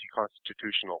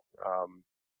quasi-constitutional.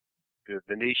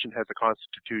 The nation has a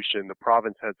constitution. The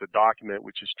province has a document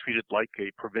which is treated like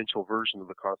a provincial version of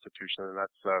the constitution, and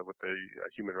that's what the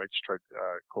Human Rights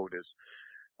Code is.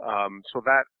 So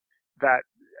that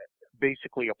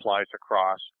basically applies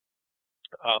across.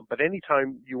 But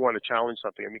anytime you want to challenge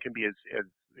something, it can be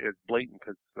as blatant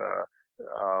as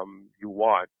you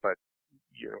want, but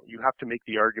you have to make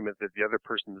the argument that the other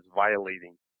person is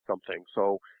violating something.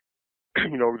 So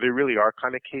they really are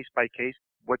kind of case by case.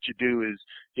 What you do is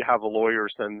you have a lawyer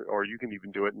send, or you can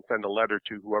even do it and send a letter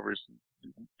to whoever's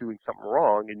doing something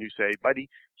wrong, and you say, buddy,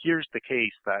 here's the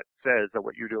case that says that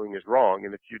what you're doing is wrong,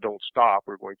 and if you don't stop,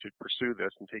 we're going to pursue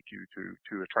this and take you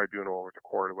to a tribunal or to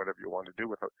court or whatever you want to do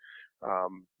with it.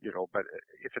 But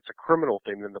if it's a criminal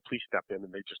thing, then the police step in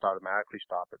and they just automatically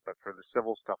stop it. But for the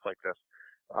civil stuff like this,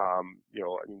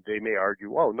 they may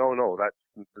argue, oh, no,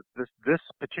 this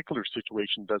particular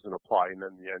situation doesn't apply, and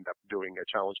then you end up doing a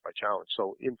challenge by challenge.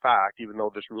 So, in fact, even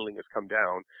though this ruling has come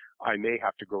down, I may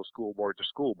have to go school board to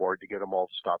school board to get them all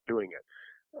to stop doing it.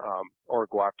 Or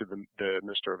go after the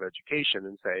Minister of Education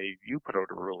and say, you put out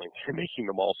a ruling making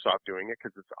them all stop doing it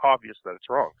because it's obvious that it's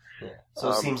wrong. Yeah.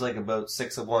 So it seems like about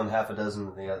 6 of one, half a dozen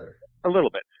of the other. A little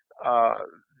bit.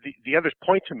 The other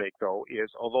point to make, though, is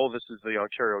although this is the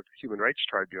Ontario Human Rights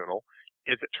Tribunal,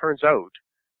 as it turns out,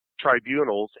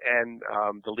 tribunals and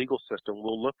the legal system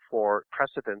will look for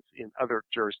precedents in other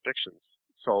jurisdictions.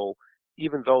 So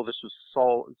even though this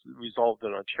was resolved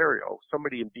in Ontario,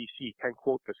 somebody in BC can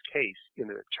quote this case in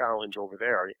a challenge over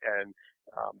there, and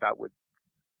that would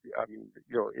I mean,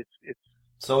 you know, it's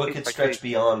so it could stretch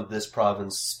beyond this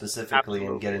province specifically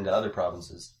and get into other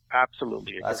provinces.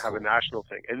 Absolutely, it can have a national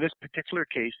thing. And this particular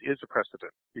case is a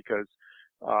precedent because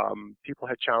people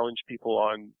had challenged people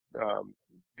on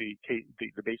the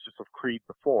basis of creed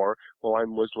before. Well,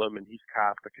 I'm Muslim and he's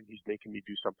Catholic and he's making me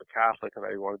do something Catholic and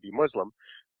I want to be Muslim.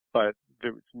 But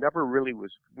there never really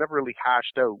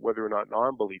hashed out whether or not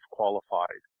non-belief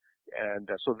qualified. And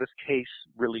so this case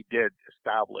really did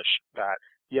establish that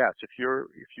yes, if your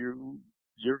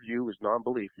view is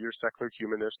non-belief, you're a secular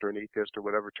humanist or an atheist or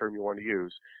whatever term you want to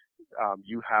use,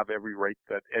 you have every right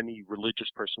that any religious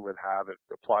person would have. It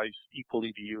applies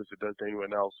equally to you as it does to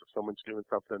anyone else. If someone's doing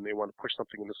something and they want to push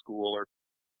something in the school or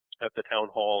at the town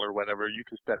hall or whatever, you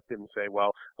can step in and say,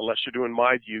 well, unless you're doing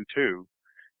my view too,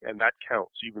 and that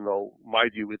counts, even though my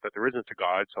view is that there isn't a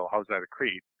God, so how's that a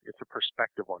creed? It's a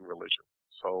perspective on religion.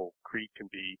 So creed can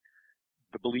be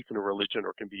the belief in a religion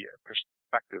or can be a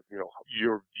perspective, you know,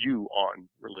 your view on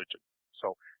religion.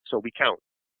 So we count.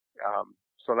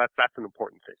 So that's an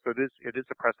important thing. So it is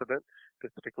a precedent,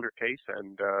 this particular case,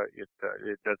 and it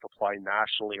does apply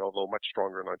nationally, although much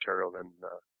stronger in Ontario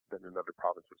than in other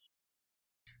provinces.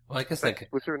 Well, I guess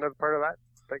was there another part of that?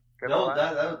 No,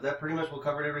 that pretty much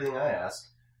covered everything I asked.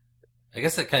 I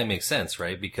guess that kind of makes sense,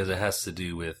 right? Because it has to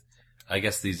do with, I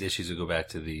guess these issues will go back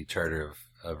to the Charter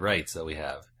of Rights that we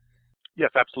have.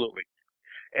 Yes, absolutely.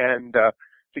 And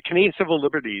the Canadian Civil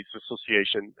Liberties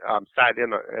Association sat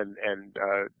in and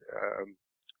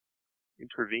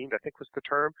intervened, I think was the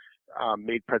term,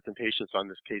 made presentations on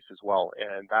this case as well.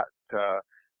 And that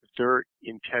their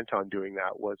intent on doing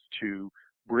that was to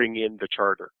bring in the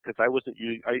charter, because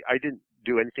I didn't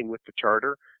do anything with the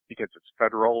charter because it's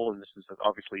federal and this is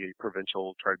obviously a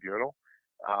provincial tribunal.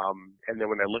 And then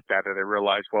when I looked at it, I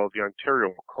realized, well, the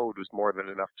Ontario Code was more than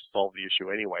enough to solve the issue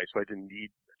anyway, so I didn't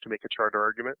need to make a charter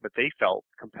argument. But they felt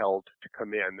compelled to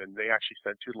come in, and they actually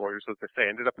sent 2 lawyers. As I say, I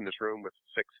ended up in this room with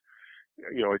 6,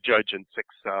 a judge and 6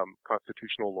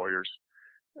 constitutional lawyers,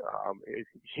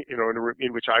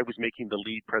 in which I was making the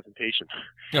lead presentation.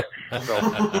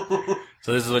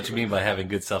 So this is what you mean by having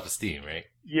good self-esteem, right?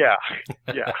 Yeah.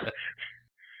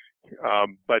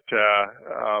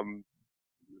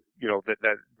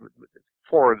 That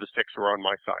 4 of the 6 were on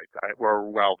my side. They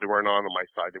weren't on my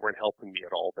side. They weren't helping me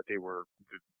at all, but they were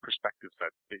the perspectives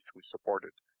that basically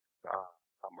supported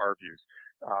our views.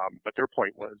 But their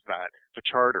point was that the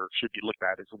charter should be looked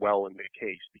at as well in the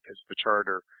case because the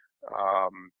charter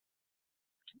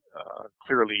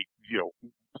clearly,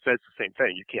 says the same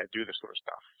thing. You can't do this sort of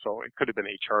stuff. So it could have been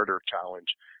a charter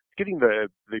challenge. Getting the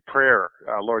prayer,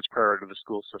 Lord's Prayer, to the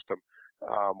school system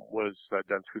was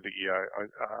done through the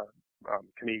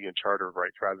Canadian Charter of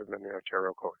Rights rather than the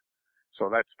Ontario Code. So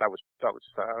that was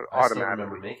automatic. I still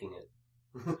remember making it.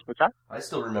 What's that? I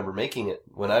still remember making it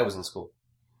when I was in school.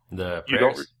 The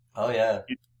prayers? Oh yeah.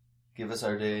 Give us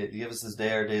this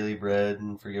day our daily bread,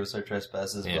 and forgive us our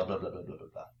trespasses. Yeah. Blah blah blah blah blah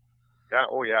blah. Yeah.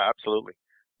 Oh yeah. Absolutely.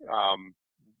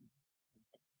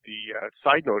 The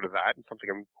side note of that, and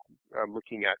something I'm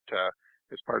looking at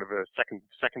as part of a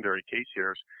secondary case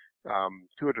here, is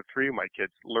 2 out of 3 of my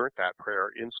kids learned that prayer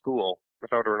in school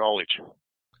without our knowledge.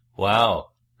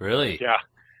 Wow. Really? Yeah.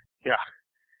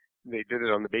 They did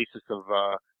it on the basis of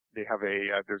they have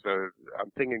there's a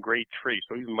thing in grade 3,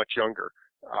 so even much younger,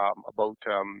 about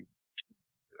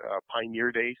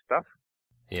Pioneer Day stuff.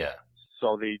 Yeah.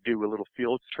 So they do a little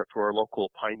field trip to our local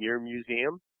Pioneer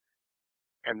Museum.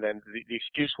 And then the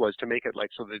excuse was to make it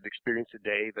like so they'd experience a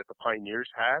day that the pioneers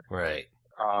had. Right.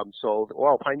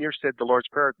 Pioneers said the Lord's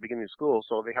Prayer at the beginning of school,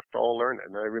 so they have to all learn it.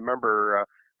 And I remember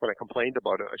when I complained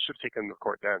about it, I should have taken them to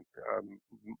court then.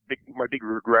 My big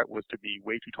regret was to be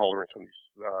way too tolerant on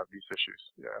these issues.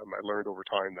 I learned over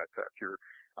time that if you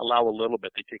allow a little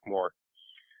bit, they take more.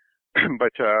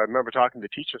 But I remember talking to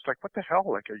teachers, like, what the hell?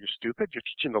 Like, are you stupid? You're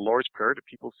teaching the Lord's Prayer to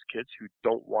people's kids who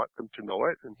don't want them to know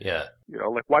it. And, yeah.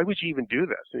 Why would you even do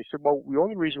this? And he said, well, the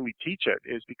only reason we teach it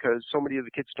is because so many of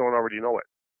the kids don't already know it.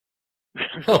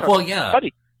 Well, yeah.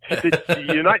 Buddy, did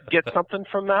you not get something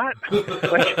from that?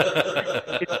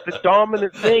 It's the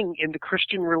dominant thing in the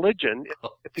Christian religion.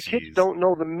 If the kids don't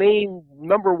know the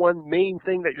number one main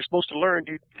thing that you're supposed to learn,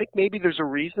 do you think maybe there's a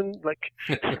reason? Do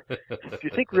you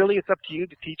think really it's up to you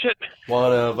to teach it?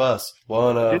 One of us,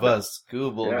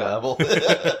 Google gobble.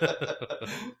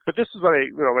 But this is what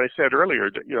I said earlier.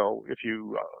 If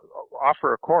you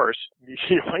offer a course,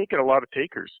 you might get a lot of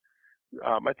takers.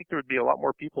 I think there would be a lot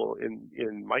more people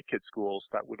in my kids' schools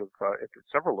that would have,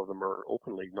 several of them are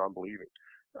openly non-believing.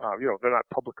 They're not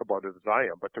public about it as I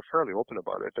am, but they're fairly open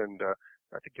about it. And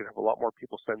I think you'd have a lot more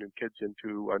people sending kids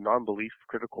into a non-belief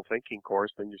critical thinking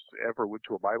course than you ever would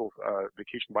to a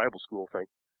vacation Bible school thing.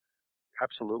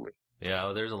 Absolutely. Yeah,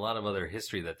 well, there's a lot of other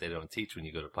history that they don't teach when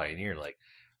you go to Pioneer. Like,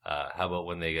 how about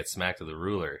when they get smacked with a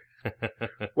ruler?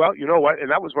 Well, you know what? And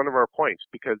that was one of our points,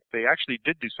 because they actually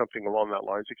did do something along that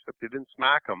lines, except they didn't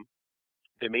smack them.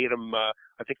 They made them,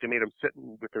 I think they made them sit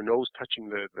with their nose touching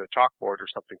the chalkboard or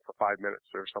something for 5 minutes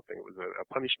or something. It was a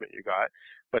punishment you got.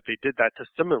 But they did that to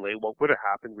simulate what would have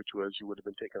happened, which was you would have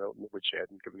been taken out in the woodshed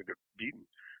and given a good beating.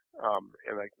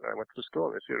 And I went to the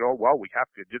school and they said, oh, well, we have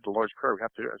to, did the Lord's Prayer, we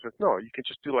have to. I said, no, you can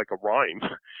just do like a rhyme,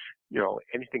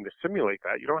 anything to simulate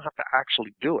that. You don't have to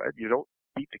actually do it. You don't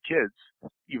beat the kids,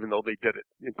 even though they did it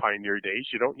in Pioneer days.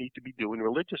 You don't need to be doing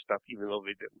religious stuff, even though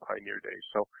they did in Pioneer days.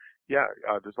 So, yeah,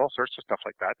 there's all sorts of stuff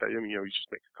like that. You just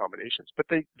make combinations. But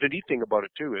the neat thing about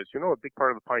it, too, is, a big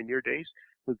part of the Pioneer days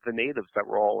was the natives that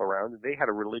were all around, and they had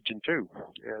a religion, too.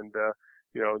 And,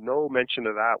 no mention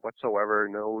of that whatsoever,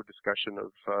 no discussion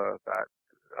of that.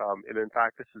 And, in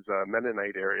fact, this is a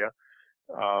Mennonite area.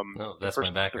 That's my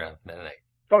background, Mennonite.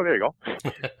 Oh, there you go.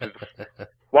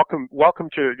 Welcome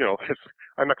to,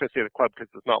 I'm not going to say the club because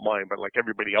it's not mine, but like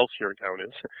everybody else here in town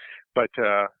is. But,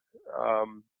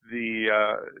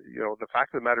 the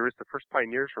fact of the matter is the first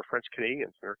pioneers were French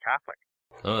Canadians. They were Catholic.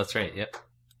 Oh, that's right. Yep.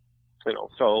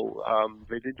 So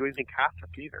they didn't do anything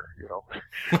Catholic either.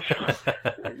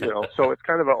 So it's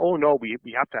kind of we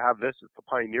have to have this. It's the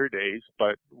Pioneer days,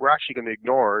 but we're actually going to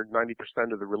ignore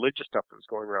 90% of the religious stuff that was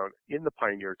going around in the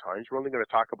Pioneer times. We're only going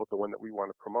to talk about the one that we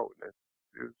want to promote.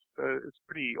 It's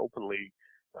pretty openly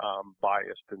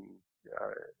biased and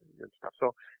stuff.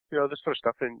 So this sort of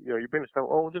stuff, and you're going to say,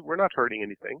 oh, we're not hurting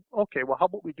anything. Okay, well, how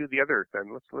about we do the other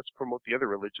then? Let's promote the other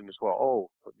religion as well. Oh,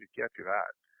 you can't do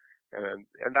that. And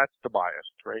that's the bias,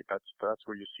 right? That's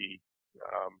where you see,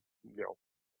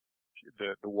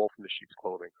 the wolf in the sheep's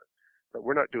clothing. But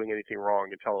we're not doing anything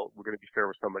wrong until we're going to be fair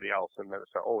with somebody else, and then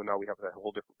it's now we have a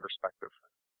whole different perspective.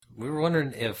 We were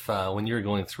wondering if, when you were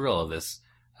going through all of this,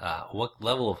 what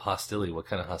level of hostility, what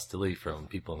kind of hostility from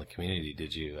people in the community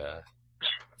did you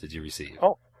receive?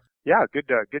 Oh, yeah,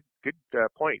 good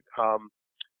point.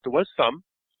 There was some.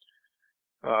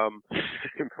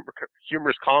 Remember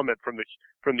humorous comment from the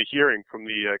hearing from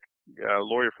the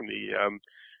lawyer from the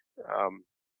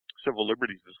Civil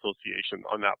Liberties Association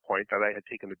on that point, that I had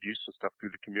taken abuse and stuff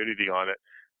through the community on it,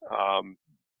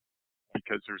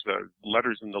 because there's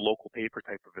letters in the local paper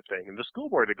type of a thing, and the school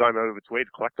board had gone out of its way to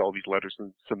collect all these letters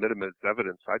and submit them as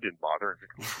evidence. I didn't bother.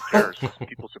 Who cares? It's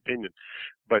people's opinion.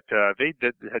 But they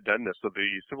had done this. So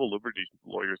the Civil Liberties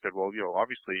lawyers said, well,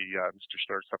 obviously Mr.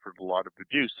 Schnarr suffered a lot of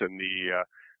abuse, and the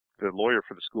lawyer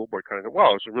for the school board kind of said,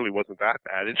 well, it really wasn't that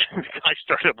bad. And the guy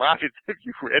started laughing. Have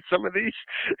you read some of these?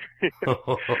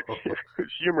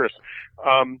 It's humorous.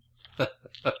 I'll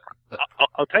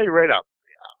tell you right up.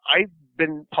 I've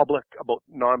been public about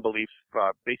non-belief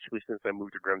basically since I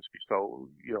moved to Grimsby. So,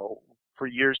 for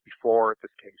years before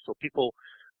this case. So people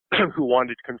who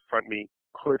wanted to confront me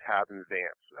could have in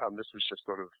advance. This was just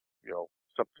sort of,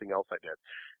 something else I did.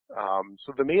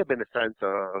 So there may have been a sense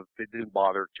of they didn't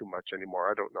bother too much anymore.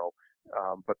 I don't know.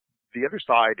 But the other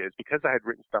side is, because I had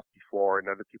written stuff before and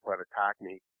other people had attacked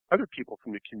me, other people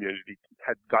from the community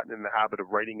had gotten in the habit of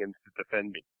writing in to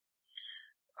defend me.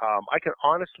 I can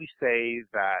honestly say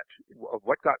that of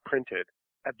what got printed,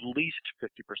 at least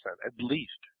 50%, at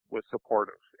least, was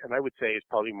supportive. And I would say it's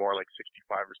probably more like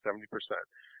 65 or 70%.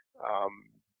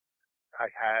 I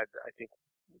had, I think,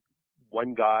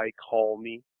 one guy call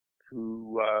me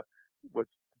who was,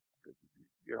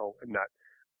 and that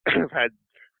had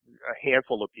a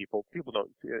handful of people. People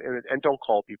don't, and don't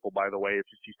call people, by the way, if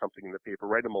you see something in the paper.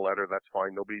 Write them a letter, that's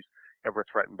fine. Nobody's ever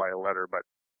threatened by a letter, but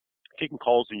taking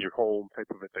calls in your home type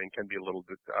of a thing can be a little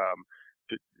bit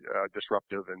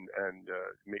disruptive and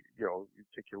make,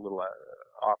 take you a little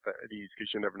off at ease,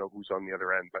 because you never know who's on the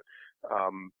other end. But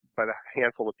a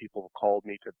handful of people called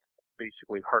me to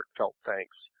basically heartfelt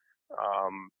thanks,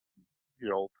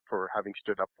 for having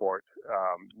stood up for it.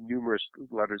 Numerous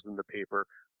letters in the paper,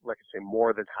 like I say,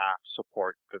 more than half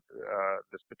support this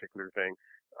particular thing.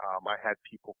 I had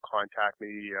people contact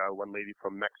me, one lady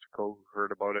from Mexico who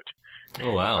heard about it.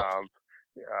 Oh, wow.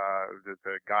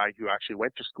 The guy who actually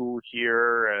went to school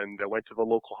here and went to the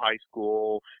local high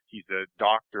school. He's a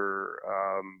doctor,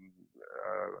 a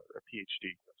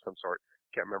PhD of some sort.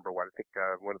 Can't remember what. I think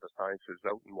one of the sciences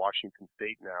out in Washington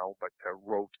State now, but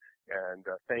wrote and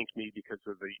thanked me because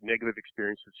of the negative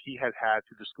experiences he had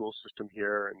through the school system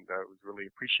here, and was really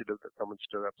appreciative that someone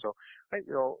stood up. So I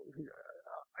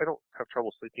don't have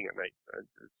trouble sleeping at night.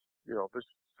 There's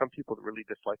some people that really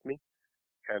dislike me,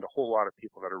 and a whole lot of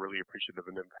people that are really appreciative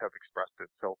and have expressed it.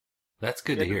 So that's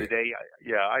good to hear. At the end of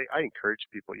the day, I encourage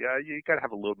people. Yeah, you got to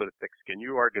have a little bit of thick skin.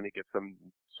 You are going to get some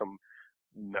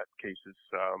nutcases,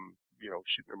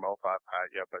 shooting their mouth off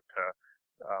at you. But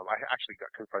I actually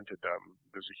got confronted.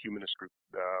 There's a humanist group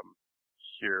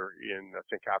here in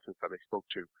St. Catharines that I spoke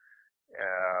to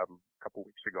a couple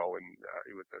weeks ago, and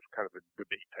it was kind of a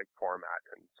debate type format.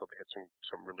 And so they had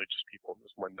some religious people. And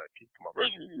this one nut came up,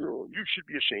 you should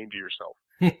be ashamed of yourself.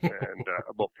 And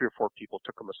about 3 or 4 people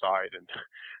took him aside and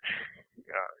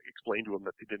explained to him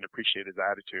that they didn't appreciate his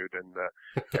attitude, and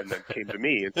then came to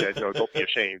me and said, don't be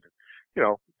ashamed.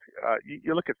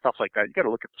 You look at stuff like that, you got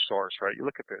to look at the source, right? You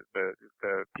look at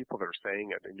the people that are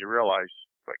saying it, and you realize,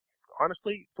 like,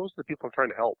 honestly, those are the people I'm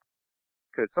trying to help.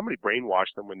 Because somebody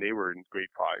brainwashed them when they were in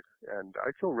grade 5, and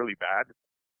I feel really bad.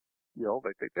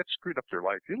 That screwed up their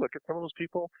life. You look at some of those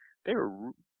people, they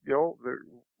were, their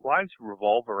lives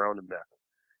revolve around a myth.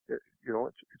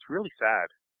 It's really sad.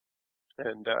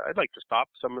 And I'd like to stop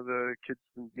some of the kids,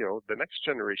 the next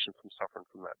generation from suffering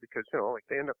from that, because,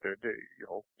 they end up there,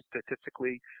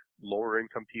 statistically lower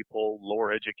income people,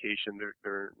 lower education,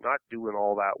 they're not doing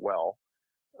all that well.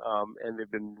 And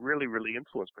they've been really, really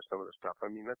influenced by some of this stuff. I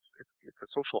mean, it's a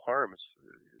social harm as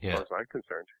far as I'm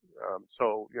concerned.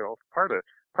 So, part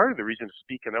of the reason of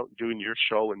speaking out and doing your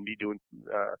show and me doing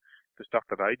the stuff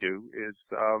that I do is,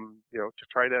 to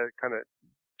try to kind of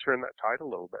turn that tide a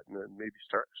little bit and then maybe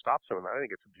stop some of that. I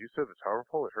think it's abusive, it's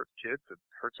harmful, it hurts kids, it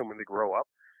hurts them when they grow up.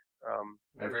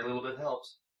 Every little bit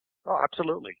helps. Oh,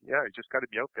 absolutely. Yeah, you just got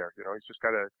to be out there. You just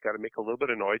got to make a little bit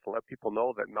of noise and let people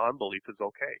know that non-belief is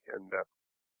okay. And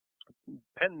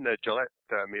Penn Jillette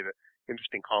made an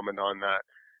interesting comment on that.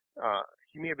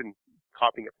 He may have been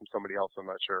copying it from somebody else, I'm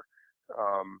not sure.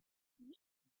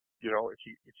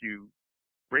 If you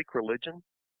break religion,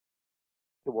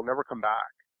 it will never come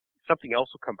back. Something else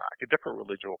will come back. A different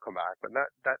religion will come back. But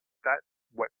that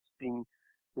what's being,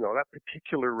 that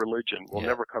particular religion will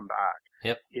never come back.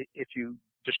 Yep. If you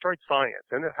destroyed science,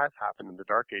 and it has happened in the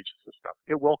Dark Ages and stuff,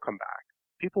 it will come back.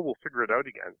 People will figure it out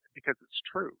again because it's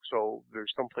true. So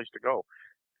there's some place to go.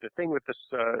 The thing with this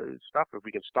stuff, if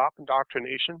we can stop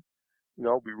indoctrination,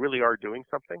 we really are doing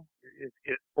something.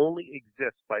 It only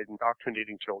exists by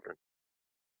indoctrinating children.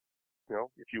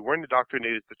 If you weren't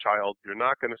indoctrinated as a child, you're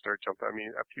not going to start jumping. I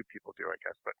mean, a few people do, I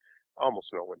guess, but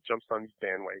almost no one jumps on these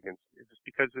bandwagons. It's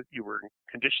because you were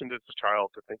conditioned as a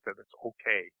child to think that it's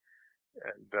okay,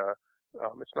 and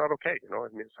it's not okay.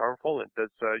 I mean, it's harmful. And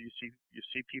does you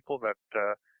see people that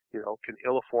can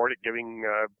ill afford it, giving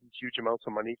huge amounts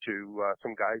of money to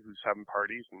some guy who's having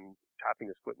parties and tapping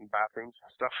his foot in bathrooms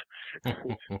and stuff.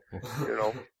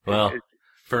 Well,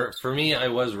 for me, I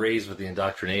was raised with the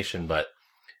indoctrination, but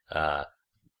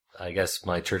I guess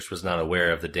my church was not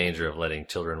aware of the danger of letting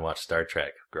children watch Star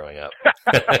Trek growing up.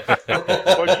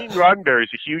 Well, Gene Roddenberry's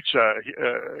a huge,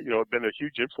 been a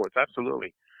huge influence.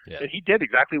 Absolutely. Yeah. And he did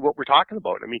exactly what we're talking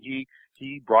about. I mean,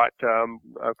 he brought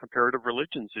comparative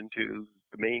religions into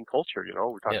the main culture.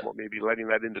 We're talking about maybe letting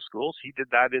that into schools. He did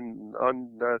that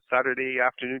on Saturday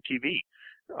afternoon TV.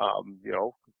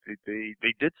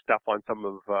 They did stuff on some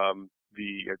of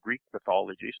the Greek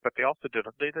mythologies, but they also did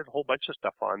a whole bunch of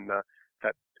stuff on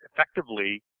that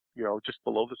effectively, just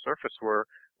below the surface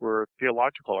were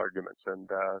theological arguments, and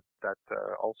that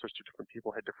all sorts of different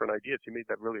people had different ideas. He made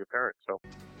that really apparent. So.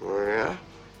 Oh yeah.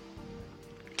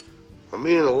 Well,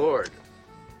 me and the Lord,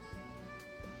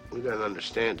 we got an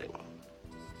understanding.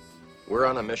 We're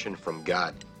on a mission from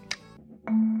God.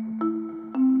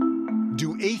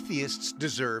 Do atheists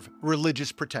deserve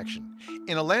religious protection?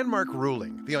 In a landmark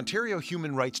ruling, the Ontario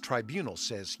Human Rights Tribunal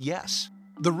says yes.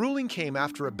 The ruling came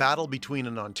after a battle between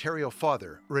an Ontario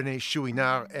father, René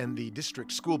Chouinard, and the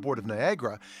District School Board of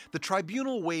Niagara. The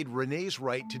tribunal weighed René's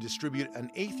right to distribute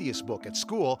an atheist book at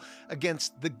school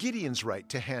against the Gideon's right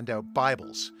to hand out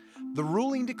Bibles. The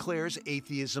ruling declares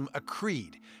atheism a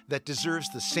creed that deserves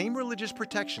the same religious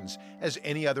protections as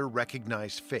any other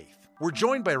recognized faith. We're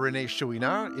joined by René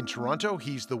Chouinard in Toronto.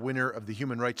 He's the winner of the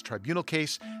Human Rights Tribunal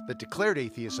case that declared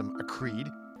atheism a creed.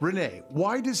 René,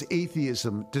 why does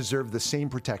atheism deserve the same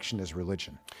protection as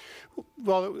religion?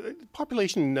 Well,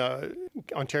 population in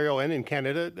Ontario and in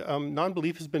Canada,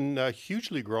 non-belief has been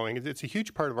hugely growing. It's a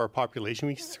huge part of our population.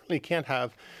 We certainly can't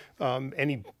have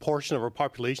any portion of our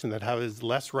population that has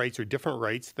less rights or different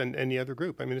rights than any other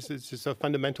group. I mean, it's just a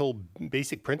fundamental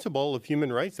basic principle of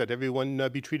human rights that everyone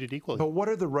be treated equally. But what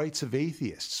are the rights of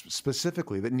atheists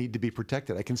specifically that need to be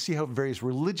protected? I can see how various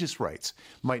religious rights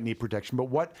might need protection, but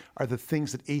what are the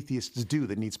things that atheists do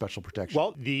that need special protection?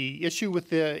 Well, the issue with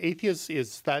the atheists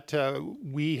is that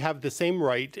we have the same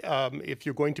right if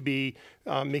you're going to be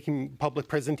making public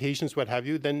presentations, what have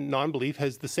you, then non-belief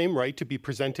has the same right to be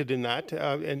presented in that.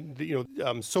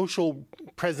 Social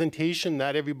presentation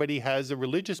that everybody has a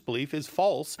religious belief is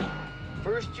false.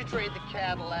 First you trade the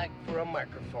Cadillac for a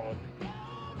microphone.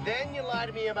 Then you lie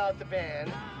to me about the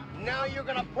band. Now you're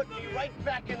gonna put me right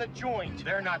back in the joint.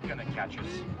 They're not gonna catch us.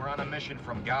 We're on a mission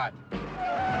from God.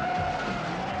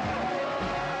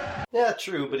 Yeah,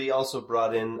 true, but he also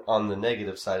brought in, on the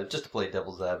negative side, just to play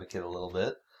devil's advocate a little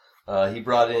bit, he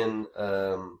brought in,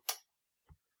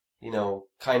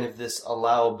 kind of this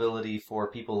allowability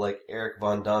for people like Eric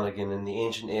Von Donigan and the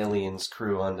Ancient Aliens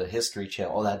crew on the History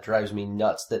Channel. Oh, that drives me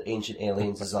nuts that Ancient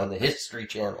Aliens is on the History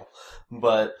Channel.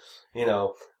 But,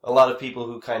 a lot of people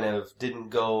who kind of didn't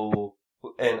go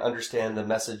and understand the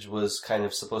message was kind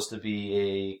of supposed to be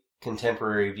a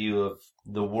contemporary view of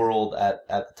the world at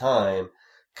the time,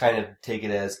 kind of take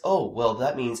it as, oh, well,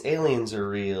 that means aliens are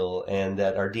real and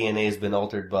that our DNA has been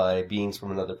altered by beings from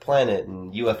another planet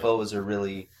and UFOs are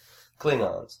really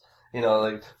Klingons.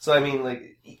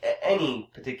 Any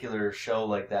particular show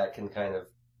like that can kind of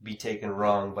be taken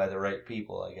wrong by the right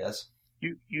people, I guess.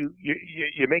 You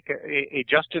make a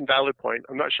just and valid point.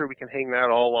 I'm not sure we can hang that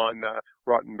all on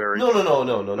Rottenberry. No, not on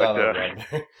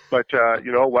Rottenberry. But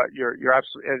you know what? You're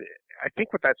absolutely. And I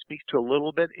think what that speaks to a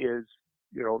little bit is,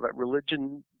 that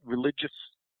religious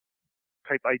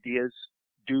type ideas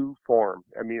do form.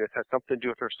 I mean, it has something to do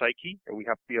with our psyche, and we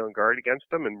have to be on guard against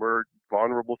them, and we're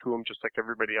vulnerable to them just like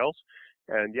everybody else.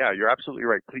 And yeah, you're absolutely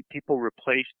right. People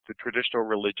replaced the traditional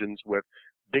religions with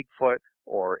Bigfoot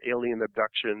or alien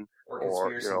abduction or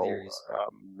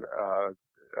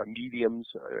mediums,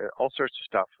 all sorts of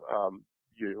stuff.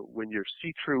 When you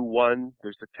see through one,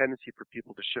 there's a tendency for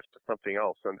people to shift to something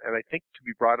else. And I think to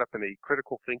be brought up in a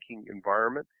critical thinking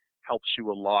environment helps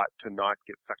you a lot to not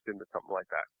get sucked into something like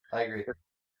that. I agree.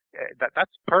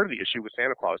 That's part of the issue with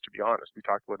Santa Claus, to be honest. We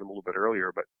talked about him a little bit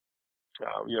earlier, but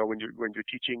when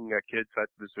you're teaching kids that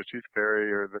there's a tooth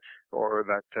fairy or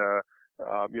that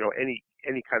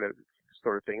any kind of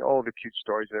sort of thing, oh, they're cute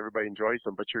stories and everybody enjoys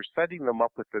them, but you're setting them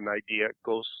up with an idea,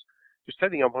 you're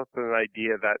setting them up with an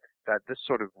idea that this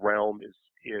sort of realm is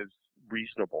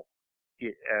reasonable.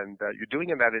 And you're doing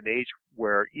it at an age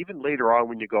where even later on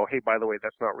when you go, hey, by the way,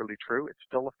 that's not really true, it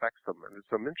still affects them. And there's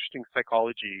some interesting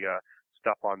psychology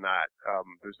stuff on that.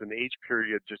 There's an age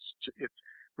period, it's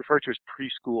referred to as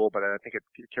preschool, but I think it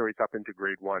carries up into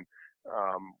grade 1,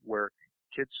 where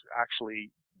kids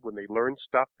actually, when they learn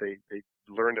stuff, they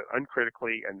learn it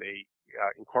uncritically and they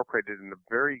incorporate it in a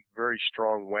very, very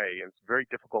strong way. And it's very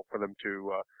difficult for them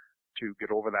to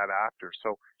get over that after.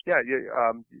 So yeah,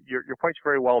 your point's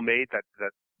very well made that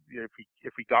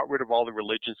if we got rid of all the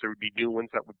religions, there would be new ones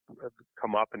that would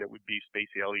come up, and it would be space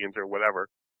aliens or whatever.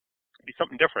 It'd be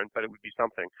something different, but it would be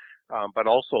something. But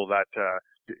also that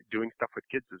doing stuff with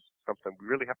kids is something we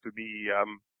really have to be.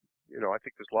 I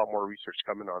think there's a lot more research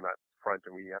coming on that front,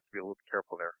 and we have to be a little bit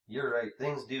careful there. You're right.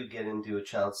 Things do get into a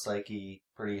child's psyche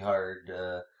pretty hard.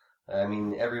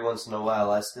 Every once in a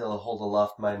while, I still hold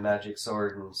aloft my magic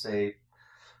sword and say,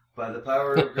 by the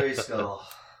power of Grayskull.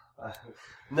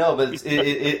 No, but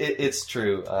it's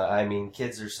true.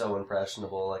 Kids are so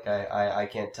impressionable. Like, I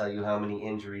can't tell you how many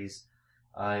injuries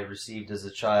I received as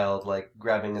a child, like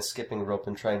grabbing a skipping rope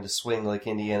and trying to swing like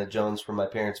Indiana Jones from my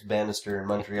parents' banister in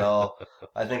Montreal.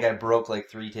 I think I broke like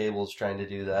 3 tables trying to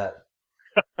do that.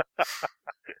 As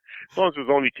long as it was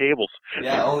only tables.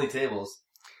 Yeah, only tables.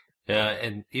 Yeah,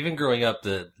 and even growing up,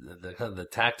 the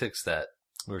tactics that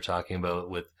we were talking about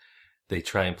with they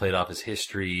try and play it off as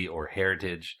history or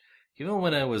heritage. Even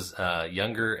when I was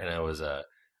younger and I was a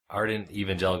ardent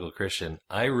evangelical Christian,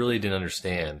 I really didn't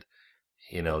understand,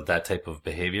 that type of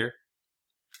behavior.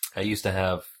 I used to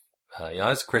have, I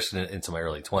was a Christian into my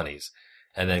early 20s,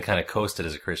 and then kind of coasted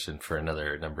as a Christian for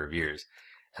another number of years.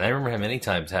 And I remember many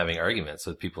times having arguments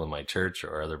with people in my church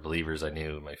or other believers I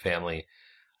knew in my family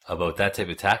about that type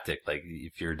of tactic. Like,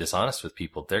 if you're dishonest with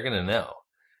people, they're going to know.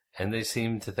 And they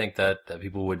seem to think that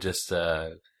people would just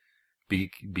be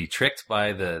tricked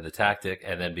by the tactic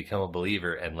and then become a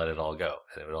believer and let it all go,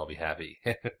 and it would all be happy.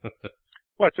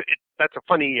 Well, that's a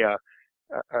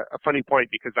funny point,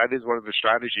 because that is one of the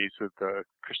strategies of the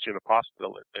Christian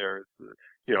apostolate. There,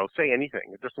 say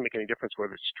anything. It doesn't make any difference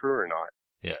whether it's true or not.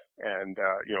 Yeah. And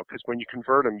because when you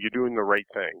convert them, you're doing the right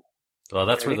thing. Well,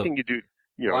 that's anything where you do.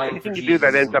 Anything you do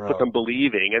that ends up with them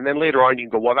believing, and then later on you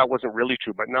can go, well, that wasn't really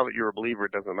true, but now that you're a believer,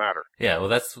 it doesn't matter. Yeah, well,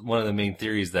 that's one of the main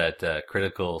theories that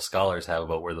critical scholars have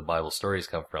about where the Bible stories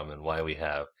come from and why we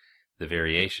have the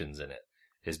variations in it,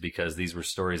 is because these were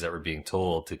stories that were being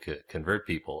told to convert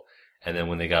people, and then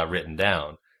when they got written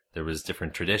down, there was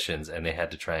different traditions, and they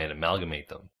had to try and amalgamate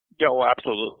them. Yeah, well,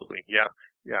 absolutely. Yeah.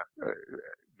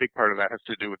 Big part of that has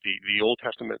to do with the Old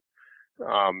Testament.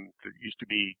 There used to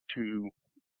be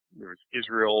there was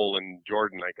Israel and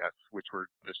Jordan, I guess, which were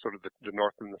sort of the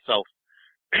north and the south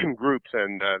groups,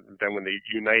 and then when they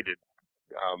united,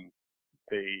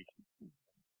 they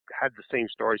had the same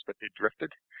stories, but they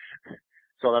drifted.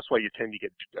 So that's why you tend to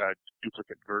get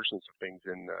duplicate versions of things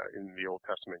in the Old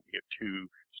Testament. You get two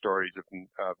stories of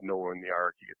Noah and the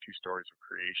Ark. You get two stories of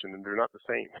creation, and they're not the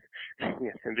same.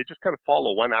 And they just kind of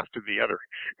follow one after the other.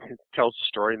 It tells the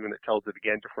story, and then it tells it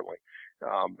again differently.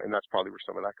 And that's probably where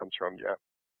some of that comes from, yeah.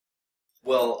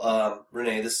 Well,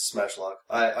 Renee, this is Smashlock.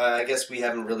 I guess we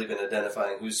haven't really been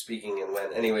identifying who's speaking and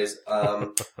when. Anyways,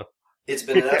 it's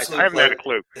been an absolute I haven't had a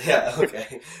clue. Yeah,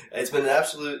 okay. It's been an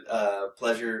absolute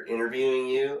pleasure interviewing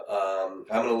you. I'm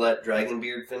going to let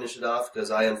Dragonbeard finish it off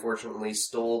because I unfortunately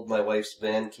stole my wife's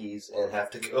van keys and have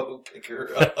to go pick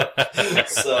her up.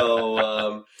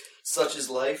 So, such is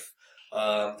life.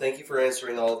 Thank you for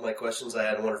answering all of my questions. I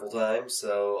had a wonderful time.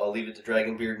 So I'll leave it to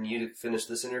Dragonbeard and you to finish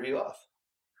this interview off.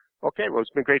 Okay, well, it's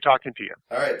been great talking to you.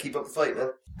 All right, keep up the fight, man.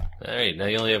 All right, now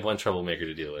you only have one troublemaker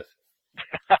to deal with.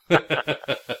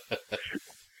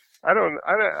 I don't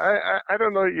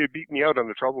know that you beat me out on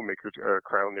the troublemaker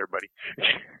crown there, buddy.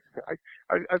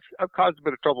 I've caused a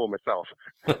bit of trouble myself.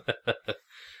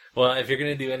 Well, if you're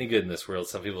going to do any good in this world,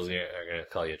 some people are going to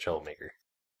call you a troublemaker.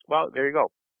 Well, there you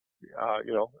go.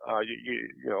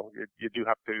 You do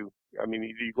have to. I mean,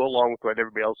 either you go along with what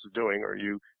everybody else is doing, or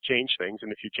you change things.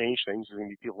 And if you change things, there's going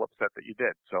to be people upset that you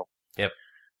did. So. Yep.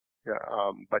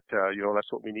 Yeah. But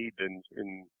that's what we need in.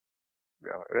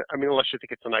 I mean, unless you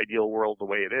think it's an ideal world the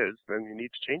way it is, then you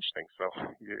need to change things. So,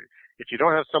 if you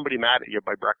don't have somebody mad at you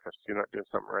by breakfast, you're not doing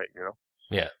something right.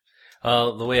 Yeah.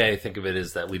 The way I think of it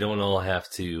is that we don't all have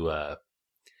to.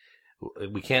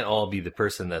 We can't all be the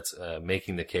person that's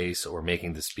making the case or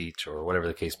making the speech or whatever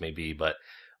the case may be, but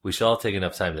we should all take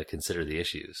enough time to consider the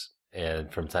issues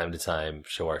and from time to time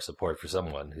show our support for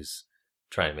someone who's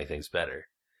trying to make things better.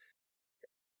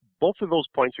 Both of those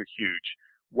points are huge.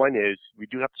 One is we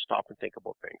do have to stop and think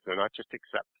about things and not just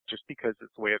accept just because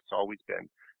it's the way it's always been.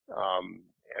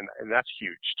 And that's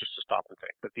huge, just to stop and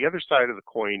think. But the other side of the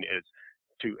coin is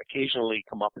to occasionally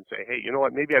come up and say, hey, you know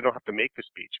what, maybe I don't have to make the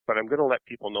speech, but I'm going to let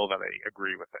people know that I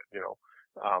agree with it.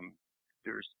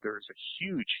 There's a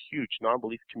huge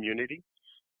non-belief community.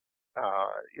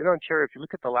 In Ontario, if you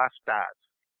look at the last stats,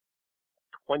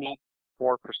 24%,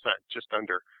 just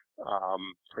under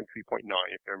 23.9,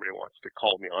 if everybody wants to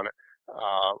call me on it,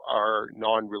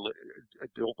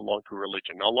 don't belong to a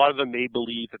religion. Now, a lot of them may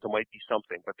believe that there might be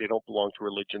something, but they don't belong to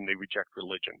religion. They reject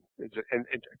religion, and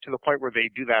to the point where they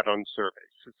do that on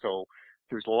surveys. So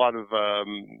there's a lot of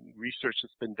research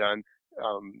that's been done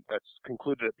that's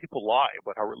concluded that people lie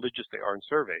about how religious they are in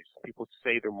surveys. People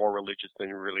say they're more religious than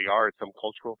they really are. It's some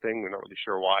cultural thing. We're not really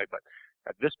sure why, but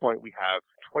at this point we have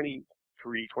 24%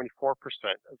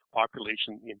 of the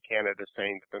population in Canada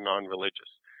saying that they're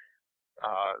non-religious.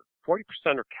 40%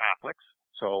 are Catholics.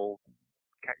 So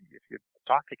if you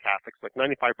talk to Catholics, like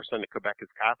 95% of Quebec is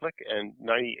Catholic, and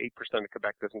 98% of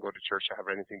Quebec doesn't go to church or have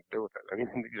anything to do with it. I mean,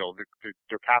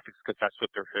 they're Catholics because that's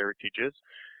what their heritage is.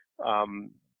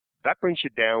 That brings you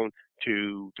down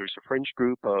to, there's a fringe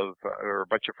group or a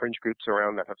bunch of fringe groups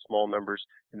around that have small numbers,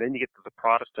 and then you get to the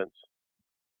Protestants.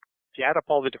 If you add up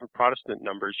all the different Protestant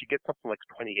numbers, you get something like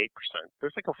 28%.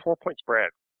 There's like a 4-point spread.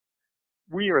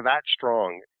 We are that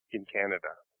strong in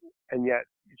Canada. And yet,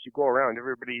 if you go around,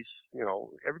 everybody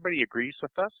agrees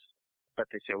with us, but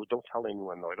they say, well, don't tell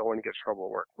anyone, though. I don't want to get in trouble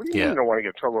at work. What do you mean you don't want to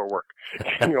get in trouble at work?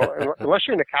 Unless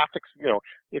you're in a Catholic,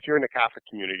 if you're in a Catholic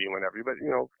community and whatever. But,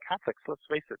 Catholics, let's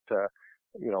face it,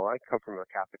 I come from a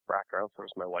Catholic background, so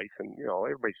is my wife, and,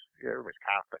 everybody's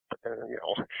Catholic. But then,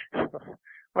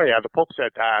 oh yeah, the Pope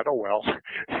said that, oh well.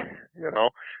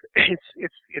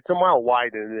 It's a mile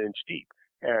wide and an inch deep.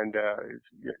 And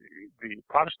the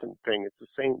Protestant thing is the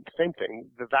same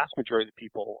thing. The vast majority of the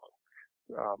people.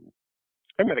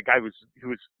 I met a guy who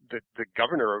was the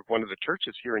governor of one of the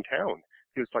churches here in town.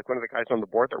 He was like one of the guys on the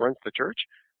board that runs the church,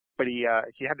 but he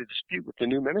had a dispute with the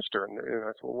new minister. And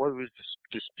I said, well, what was this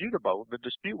dispute about? The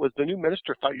dispute was the new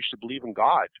minister thought you should believe in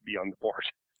God to be on the board,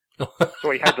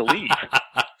 so he had to leave.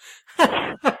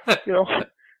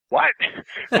 What?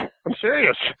 I'm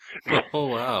serious. Oh,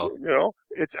 wow.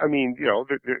 In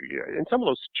some of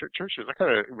those churches, I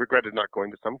kind of regretted not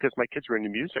going to some because my kids were into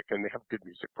music and they have good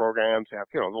music programs. They have,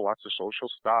 lots of social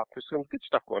stuff. There's some good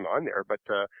stuff going on there. But,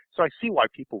 so I see why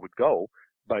people would go.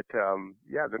 But,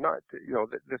 they're not,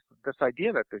 this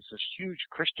idea that there's this huge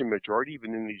Christian majority,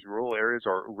 even in these rural areas,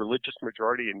 or religious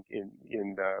majority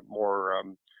in more,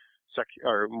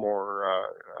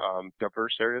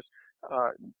 diverse areas,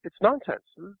 it's nonsense.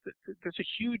 There's a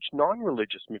huge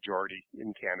non-religious majority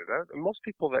in Canada, and most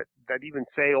people that even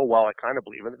say, "Oh well, I kind of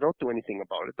believe it," don't do anything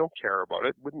about it, don't care about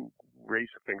it, wouldn't raise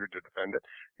a finger to defend it.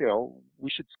 We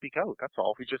should speak out. That's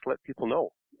all. We just let people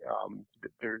know.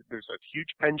 There's a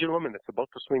huge pendulum, and it's about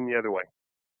to swing the other way.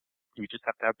 You just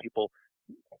have to have people,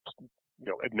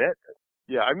 admit.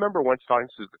 Yeah, I remember once talking.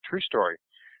 This is a true story.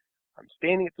 I'm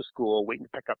standing at the school waiting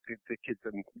to pick up the kids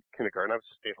in kindergarten. I was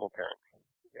a stay-at-home parent.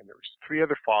 And there was 3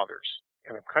 other fathers.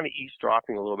 And I'm kind of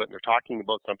eavesdropping a little bit, and they're talking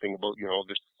about something about,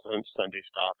 this Sunday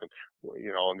stuff. And,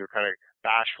 and they're kind of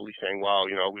bashfully saying, well,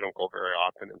 we don't go very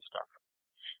often and stuff.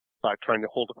 But trying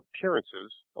to hold up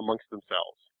appearances amongst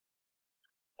themselves.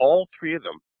 All 3 of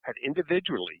them had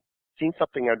individually seen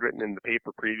something I'd written in the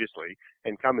paper previously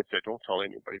and come and said, don't tell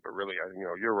anybody, but really,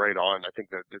 you're right on. I think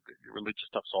that the religious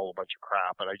stuff's all a bunch of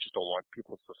crap, and I just don't want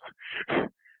people to...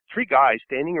 3 guys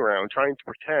standing around trying to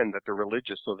pretend that they're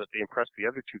religious so that they impress the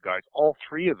other 2 guys. All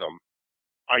 3 of them,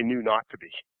 I knew not to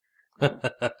be.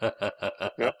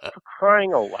 For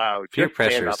crying out loud. Peer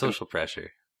pressure, social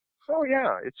pressure. Oh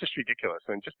yeah, it's just ridiculous.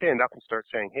 And just stand up and start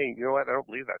saying, hey, you know what? I don't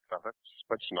believe that stuff. That's just a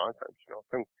bunch of nonsense.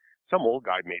 Some old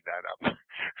guy made that up.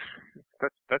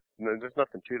 There's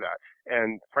nothing to that.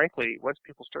 And frankly, once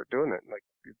people start doing it,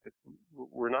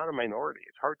 we're not a minority.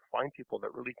 It's hard to find people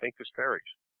that really think there's fairies.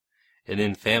 And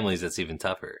in families, it's even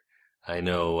tougher. I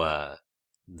know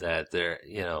that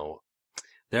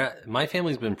my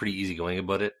family's been pretty easygoing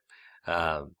about it.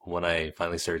 When I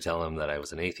finally started telling them that I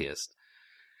was an atheist,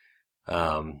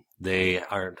 they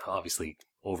aren't obviously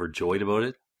overjoyed about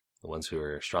it. The ones who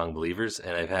are strong believers,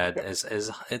 and I've had as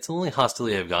it's the only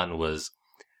hostility I've gotten was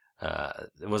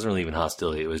it wasn't really even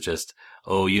hostility. It was just,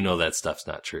 oh, that stuff's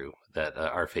not true. That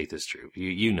our faith is true.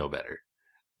 You know better.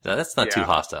 Now, that's not too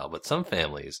hostile, but some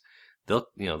families they'll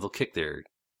kick their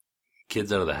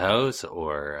kids out of the house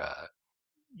or.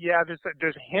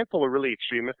 There's a handful of really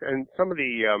extremists, and some of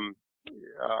the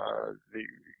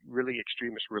really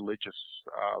extremist religious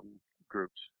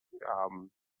groups.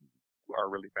 Are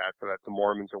really bad for that. The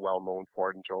Mormons are well known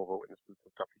for it, and Jehovah's Witnesses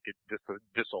and stuff. You get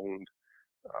disowned.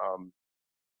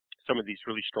 Some of these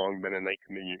really strong Mennonite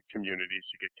communities,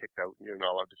 you get kicked out, and you're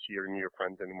not allowed to see your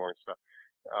friends anymore and stuff.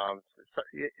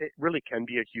 It really can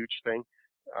be a huge thing.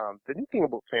 The new thing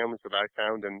about families that I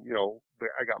found, and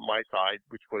I got my side,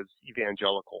 which was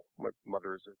evangelical. My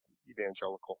mother is an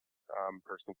evangelical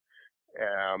person,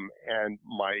 and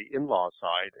my in-law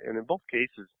side, and in both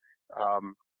cases.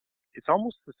 It's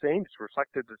almost the same. It's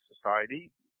reflected in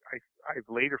society. I've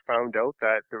later found out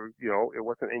that it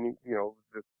wasn't any,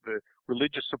 the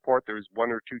religious support. There was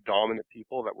 1 or 2 dominant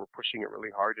people that were pushing it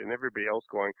really hard, and everybody else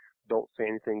going, "Don't say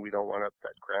anything. We don't want to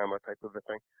upset grandma," type of a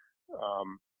thing.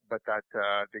 But that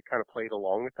they kind of played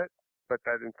along with it. But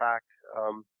that in fact,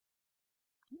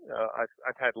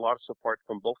 I've had a lot of support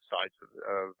from both sides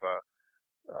of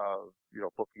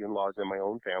both the in-laws and my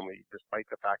own family, despite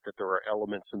the fact that there are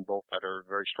elements in both that are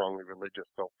very strongly religious.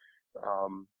 So,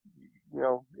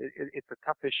 it's a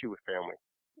tough issue with family.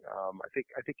 I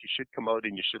think you should come out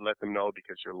and you should let them know,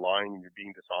 because you're lying and you're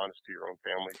being dishonest to your own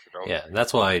family. Yeah, and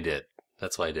that's why I did. I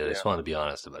just wanted to be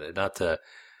honest about it, not to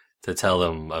tell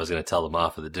them I was going to tell them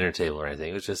off at the dinner table or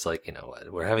anything. It was just like,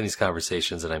 we're having these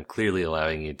conversations, and I'm clearly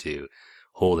allowing you to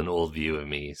hold an old view of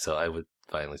me. So I would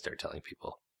finally start telling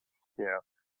people.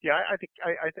 Yeah, I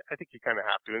think you kind of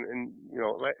have to, and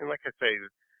like I say,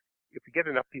 if you get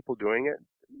enough people doing it,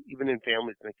 even in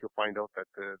families, I think you'll find out that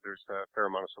there's a fair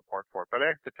amount of support for it. But I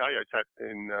have to tell you, I sat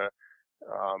in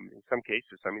some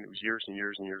cases, it was years and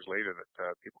years and years later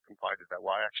that people confided that,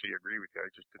 well, I actually agree with you,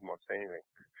 I just didn't want to say anything.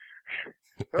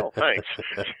 Well, thanks.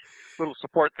 A little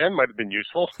support then might have been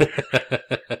useful,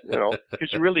 because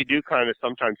you really do kind of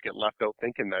sometimes get left out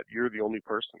thinking that you're the only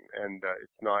person, and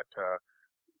it's not.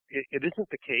 It isn't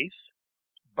the case,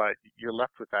 but you're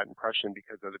left with that impression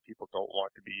because other people don't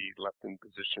want to be left in a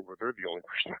position where they're the only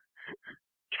person.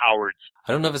 Cowards.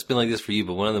 I don't know if it's been like this for you,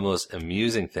 but one of the most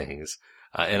amusing things,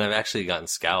 and I've actually gotten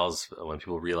scowls when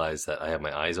people realize that I have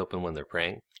my eyes open when they're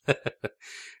praying,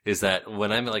 is that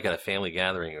when I'm at a family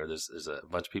gathering, or there's a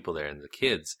bunch of people there, and the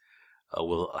kids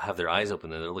will have their eyes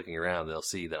open and they're looking around, they'll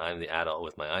see that I'm the adult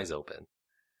with my eyes open,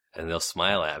 and they'll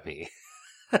smile at me.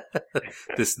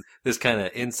 This kind of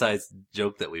inside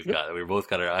joke that we've got, that we both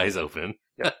got our eyes open.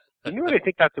 Yeah. You know what I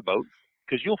think that's about?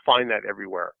 Because you'll find that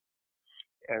everywhere.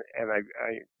 And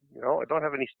I don't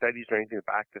have any studies or anything to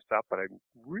back this up, but I'm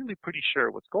really pretty sure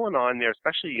what's going on there,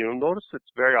 especially, notice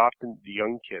it's very often the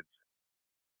young kids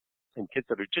and kids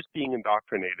that are just being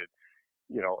indoctrinated,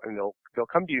 and they'll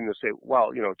come to you and they'll say,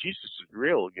 well, Jesus is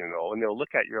real, and they'll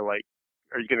look at you like,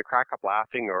 are you going to crack up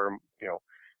laughing, or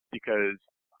because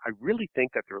I really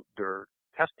think that they're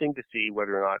testing to see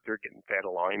whether or not they're getting fed a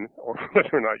line or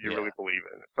whether or not you really believe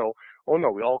in it. So,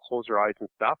 we all close our eyes and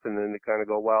stuff, and then they kind of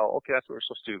go, well, okay, that's what we're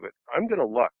supposed to do. But I'm going to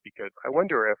look, because I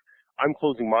wonder if I'm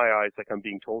closing my eyes like I'm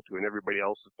being told to, and everybody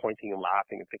else is pointing and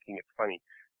laughing and thinking it's funny.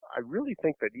 I really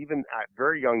think that even at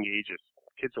very young ages,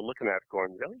 kids are looking at it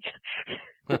going, really?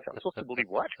 I'm supposed to believe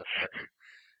what?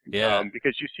 Yeah.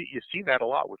 Because you see that a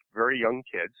lot with very young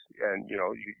kids, and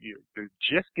they're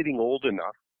just getting old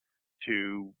enough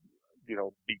to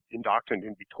be indoctrinated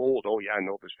and be told, oh yeah,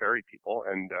 no, there's fairy people,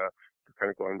 and they're kind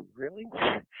of going, really?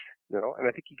 And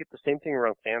I think you get the same thing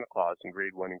around Santa Claus in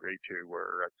grade 1 and grade 2,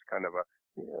 where it's kind of a,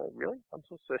 really? I'm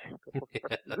supposed to,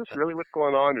 is this really what's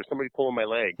going on, or somebody pulling my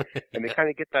leg? And they kind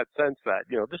of get that sense that,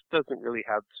 this doesn't really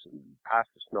have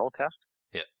passed the smell test.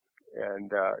 Yeah.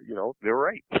 And, they're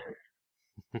right.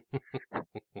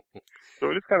 So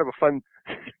it is kind of a fun,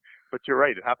 but you're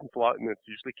right, it happens a lot, and it's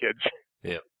usually kids.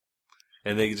 Yeah.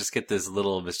 And they just get this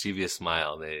little mischievous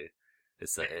smile.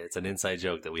 It's an inside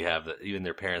joke that we have that even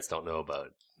their parents don't know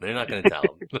about. They're not going to tell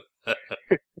them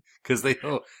because they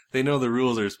know the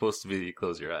rules are supposed to be you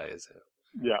close your eyes.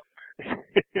 Yeah.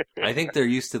 I think they're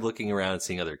used to looking around and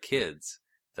seeing other kids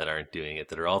that aren't doing it,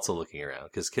 that are also looking around,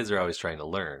 because kids are always trying to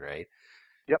learn, right?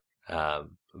 Yep.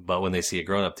 But when they see a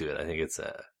grown up do it, I think it's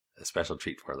a special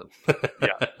treat for them.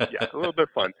 yeah, a little bit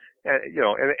fun. And,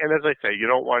 and as I say, you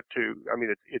don't want to,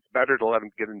 it's better to let them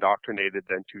get indoctrinated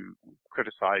than to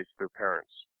criticize their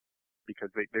parents, because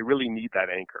they really need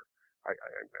that anchor.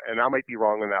 And I might be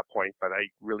wrong on that point, but I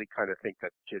really kind of think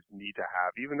that kids need to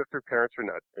have, even if their parents are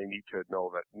nuts, they need to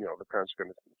know that, the parents are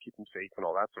going to keep them safe and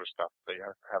all that sort of stuff. They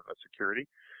have to have that security.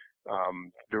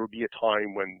 There will be a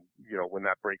time when, when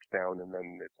that breaks down, and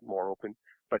then it's more open.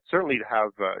 But certainly to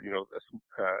have, a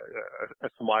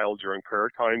smile during prayer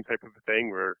time type of a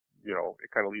thing, where, it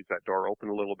kind of leaves that door open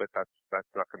a little bit. That's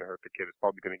not going to hurt the kid. It's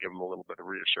probably going to give them a little bit of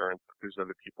reassurance that there's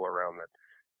other people around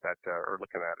that are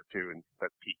looking at it too, and that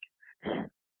peak.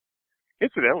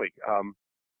 Incidentally,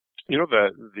 we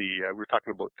were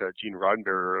talking about Gene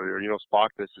Roddenberry earlier.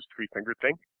 Spock, this is three-fingered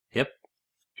thing. Yep.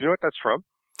 Do you know what that's from?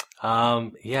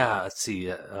 Yeah. Let's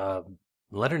see.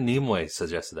 Leonard Nimoy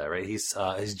suggested that, right? He's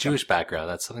his Jewish background.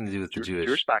 That's something to do with the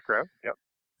Jewish background. Yep.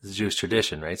 The Jewish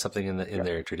tradition, right? Something in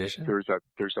their tradition.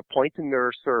 There's a point in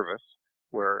their service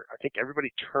where I think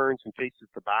everybody turns and faces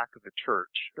the back of the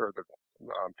church or the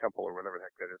temple or whatever the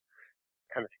heck that is,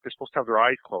 and I think they're supposed to have their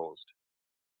eyes closed,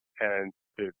 and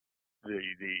the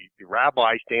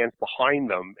rabbi stands behind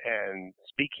them and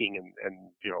speaking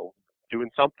and doing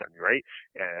something, right?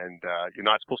 And you're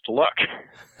not supposed to look.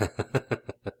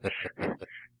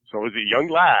 So as a young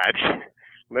lad,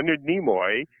 Leonard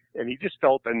Nimoy, and he just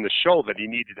felt in the show that he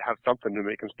needed to have something to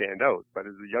make him stand out. But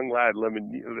as a young lad,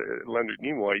 Leonard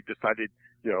Nimoy decided,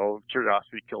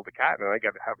 curiosity killed the cat, and I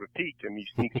got to have a peek. And he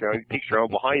sneaks around, he peeks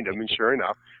around behind him, and sure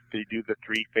enough, they do the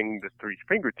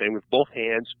three-finger thing with both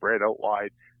hands spread out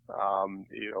wide, and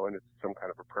it's some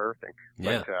kind of a prayer thing.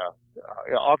 Yeah.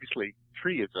 But obviously,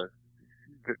 there's a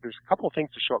couple of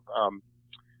things to show up.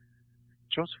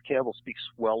 Joseph Campbell speaks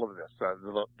well of this,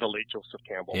 the late Joseph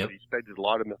Campbell. Yep. He studied a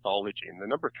lot of mythology, and the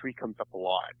number 3 comes up a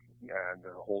lot, and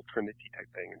the whole Trinity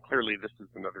type thing. And clearly this is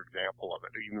another example of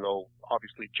it, even though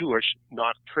obviously Jewish,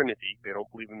 not Trinity. They don't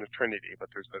believe in the Trinity,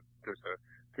 but there's a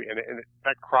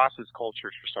that crosses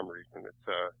cultures for some reason. It's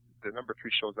the number 3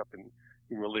 shows up in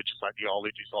religious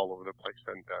ideologies all over the place,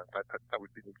 and that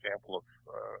would be an example of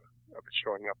it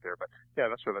showing up there. But yeah,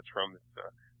 that's where that's from.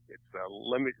 It's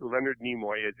Leonard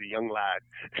Nimoy as a young lad.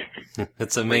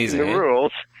 That's amazing. Breaking the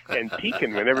rules and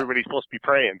peeking when everybody's supposed to be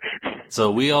praying.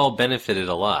 So we all benefited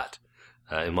a lot,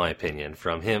 in my opinion,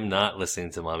 from him not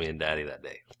listening to Mommy and Daddy that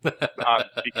day.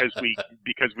 Because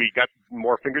we got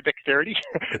more finger dexterity.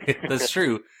 That's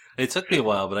true. It took me a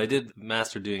while, but I did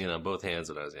master doing it on both hands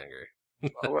when I was younger.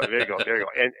 Oh, well, there you go.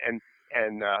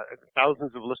 And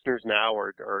thousands of listeners now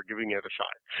are giving it a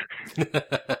shot.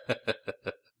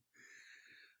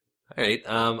 All right.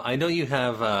 I know you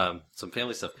have some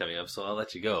family stuff coming up, so I'll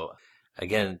let you go.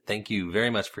 Again, thank you very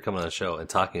much for coming on the show and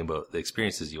talking about the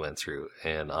experiences you went through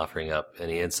and offering up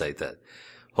any insight that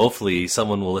hopefully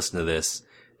someone will listen to this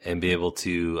and be able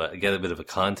to get a bit of a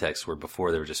context where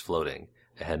before they were just floating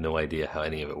and had no idea how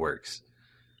any of it works.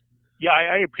 Yeah,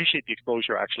 I appreciate the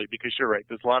exposure, actually, because you're right.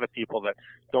 There's a lot of people that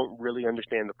don't really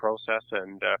understand the process,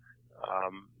 and a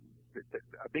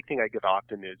big thing I get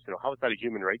often is, how is that a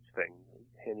human rights thing,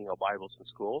 handing out Bibles in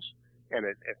schools? And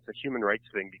it's a human rights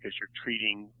thing because you're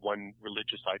treating one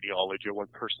religious ideology or one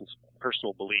person's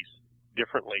personal beliefs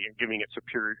differently and giving it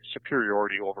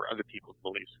superiority over other people's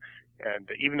beliefs. And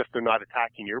even if they're not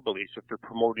attacking your beliefs, if they're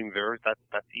promoting theirs, that's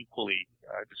equally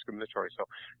discriminatory.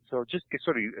 So just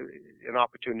sort of an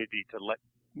opportunity to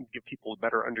give people a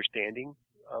better understanding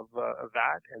of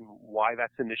that and why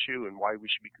that's an issue and why we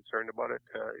should be concerned about it.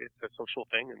 It's a social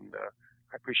thing, and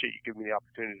I appreciate you giving me the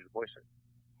opportunity to voice it.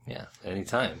 Yeah,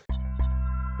 anytime.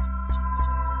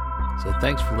 So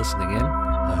thanks for listening in.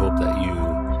 I hope that you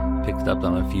picked up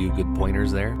on a few good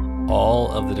pointers there.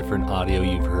 All of the different audio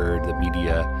you've heard, the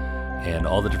media, and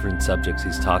all the different subjects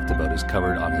he's talked about is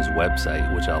covered on his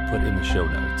website, which I'll put in the show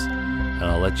notes. And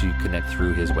I'll let you connect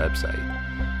through his website.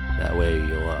 That way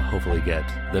you'll hopefully get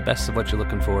the best of what you're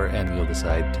looking for, and you'll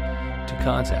decide to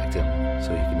contact him so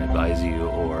he can advise you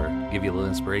or give you a little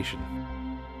inspiration.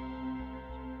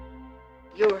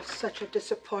 You're such a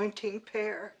disappointing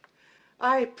pair.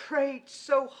 I prayed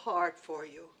so hard for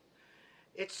you.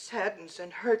 It saddens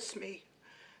and hurts me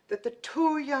that the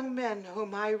 2 young men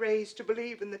whom I raised to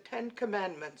believe in the 10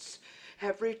 Commandments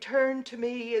have returned to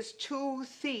me as 2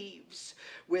 thieves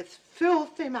with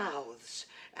filthy mouths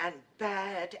and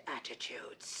bad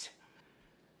attitudes.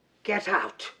 Get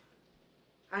out,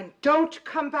 and don't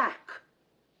come back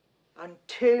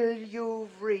until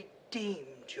you've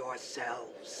redeemed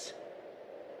yourselves.